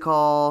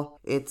musical.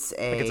 It's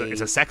It's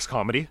a sex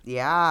comedy.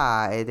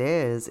 Yeah, it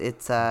is.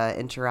 It's a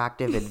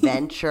interactive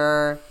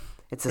adventure.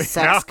 It's a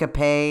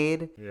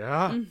sexcapade.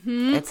 Yeah.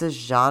 It's a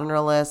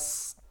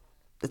genreless.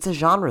 It's a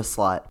genre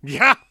slut.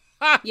 Yeah.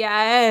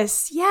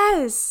 Yes,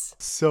 yes.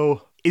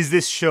 So, is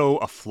this show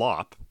a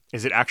flop?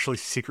 Is it actually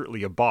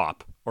secretly a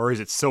bop? Or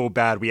is it so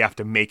bad we have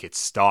to make it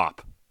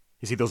stop?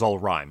 You see, those all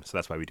rhyme, so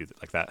that's why we do it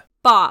like that.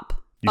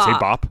 Bop. You say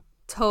bop?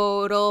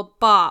 Total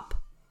bop.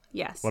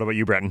 Yes. What about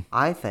you, Breton?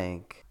 I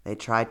think they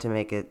tried to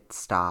make it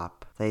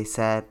stop. They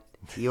said,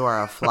 "You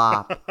are a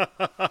flop,"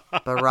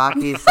 but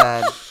Rocky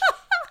said,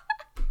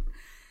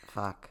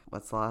 "Fuck,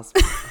 what's the last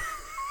one?"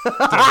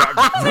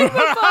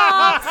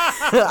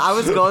 I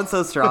was going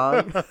so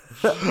strong.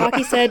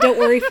 Rocky said, "Don't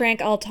worry,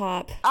 Frank, I'll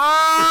top."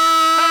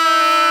 Ah!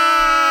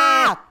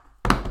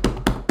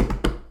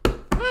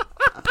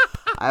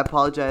 I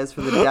apologize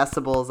for the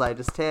decibels I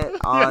just hit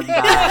on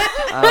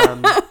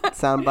that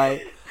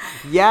soundbite.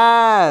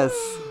 Yes.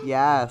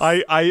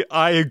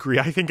 I agree.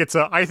 I think it's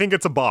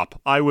a bop.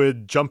 I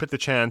would jump at the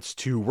chance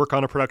to work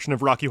on a production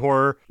of Rocky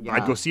Horror. Yeah.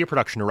 I'd go see a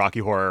production of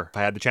Rocky Horror if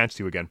I had the chance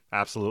to again.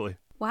 Absolutely.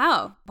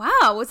 Wow.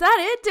 Was that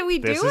it? Did we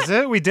do This it? is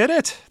it. We did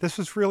it. This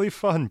was really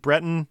fun.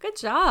 Breton, Good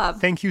job.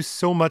 thank you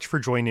so much for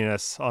joining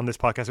us on this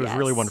podcast. It was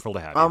really Yes. wonderful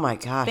to have you. Oh my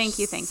gosh. Thank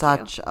you.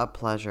 Such a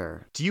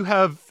pleasure. Do you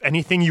have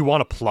anything you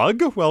want to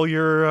plug while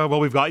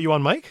we've got you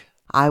on mic?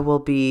 I will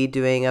be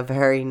doing a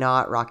very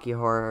not Rocky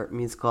Horror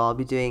musical. I'll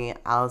be doing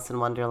Alice in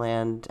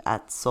Wonderland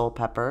at Soul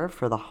Pepper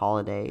for the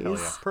holidays. Oh,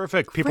 yeah.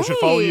 Perfect. People should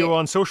follow you Great.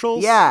 on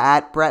socials. Yeah,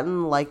 at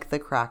Breton Like the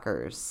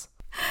Crackers.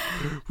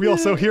 We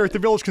also, here at the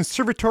Village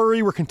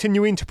Conservatory, we're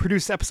continuing to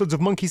produce episodes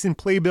of Monkeys and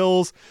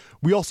Playbills.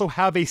 We also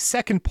have a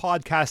second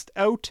podcast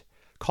out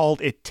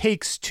called It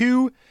Takes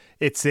Two.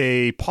 It's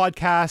a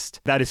podcast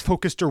that is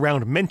focused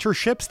around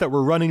mentorships that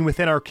we're running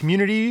within our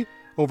community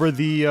over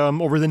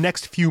the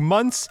next few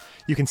months.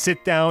 You can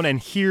sit down and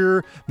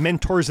hear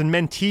mentors and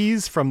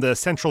mentees from the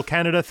Central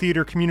Canada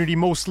theatre community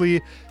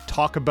mostly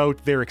talk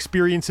about their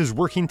experiences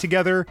working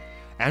together.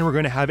 And we're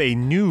going to have a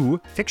new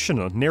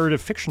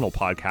narrative fictional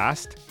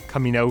podcast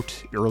coming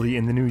out early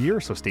in the new year,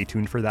 so stay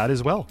tuned for that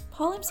as well.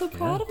 Paul, I'm so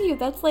proud of you.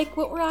 That's like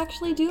what we're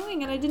actually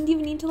doing, and I didn't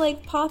even need to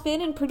like pop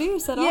in and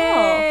produce at all.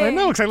 Yay. I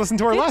know, because I listened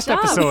to our last job.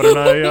 episode and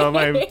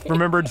I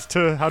remembered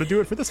how to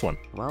do it for this one.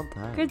 Well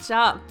done. Good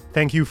job.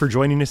 Thank you for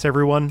joining us,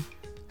 everyone.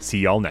 See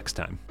y'all next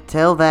time.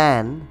 Till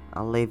then,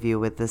 I'll leave you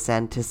with this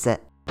end to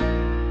sit.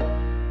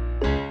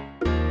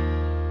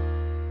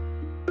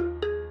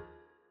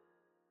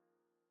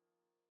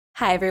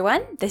 Hi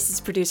everyone, this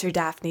is producer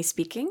Daphne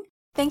speaking.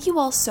 Thank you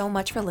all so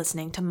much for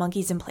listening to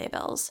Monkeys and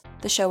Playbills,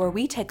 the show where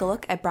we take a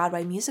look at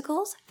Broadway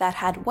musicals that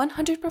had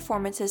 100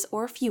 performances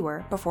or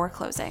fewer before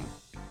closing.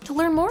 To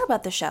learn more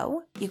about the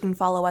show, you can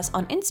follow us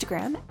on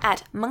Instagram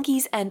at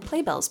Monkeys and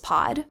Playbills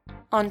Pod,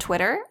 on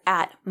Twitter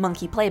at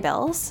Monkey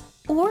Playbills,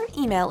 or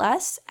email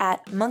us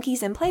at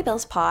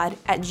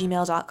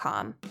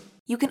monkeysandplaybillspod@gmail.com.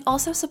 You can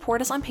also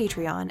support us on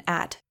Patreon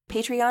at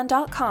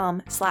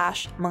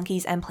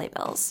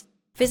patreon.com/monkeysandplaybills.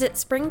 Visit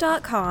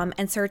spring.com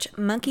and search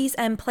Monkeys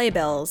and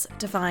Playbills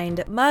to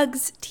find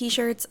mugs,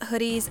 t-shirts,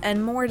 hoodies,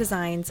 and more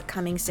designs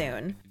coming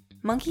soon.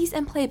 Monkeys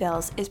and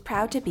Playbills is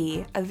proud to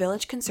be a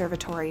Village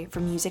Conservatory for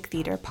Music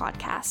Theater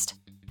podcast.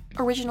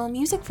 Original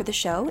music for the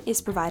show is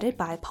provided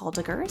by Paul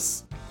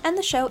DeGers, and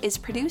the show is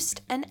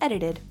produced and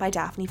edited by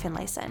Daphne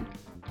Finlayson.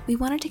 We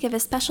wanted to give a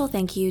special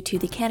thank you to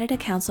the Canada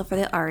Council for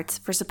the Arts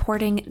for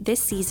supporting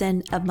this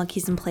season of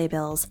Monkeys and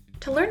Playbills.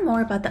 To learn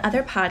more about the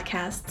other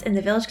podcasts in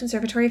the Village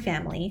Conservatory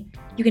family,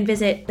 you can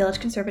visit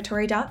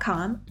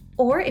villageconservatory.com,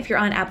 or if you're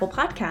on Apple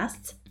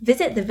Podcasts,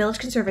 visit the Village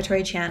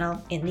Conservatory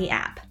channel in the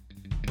app.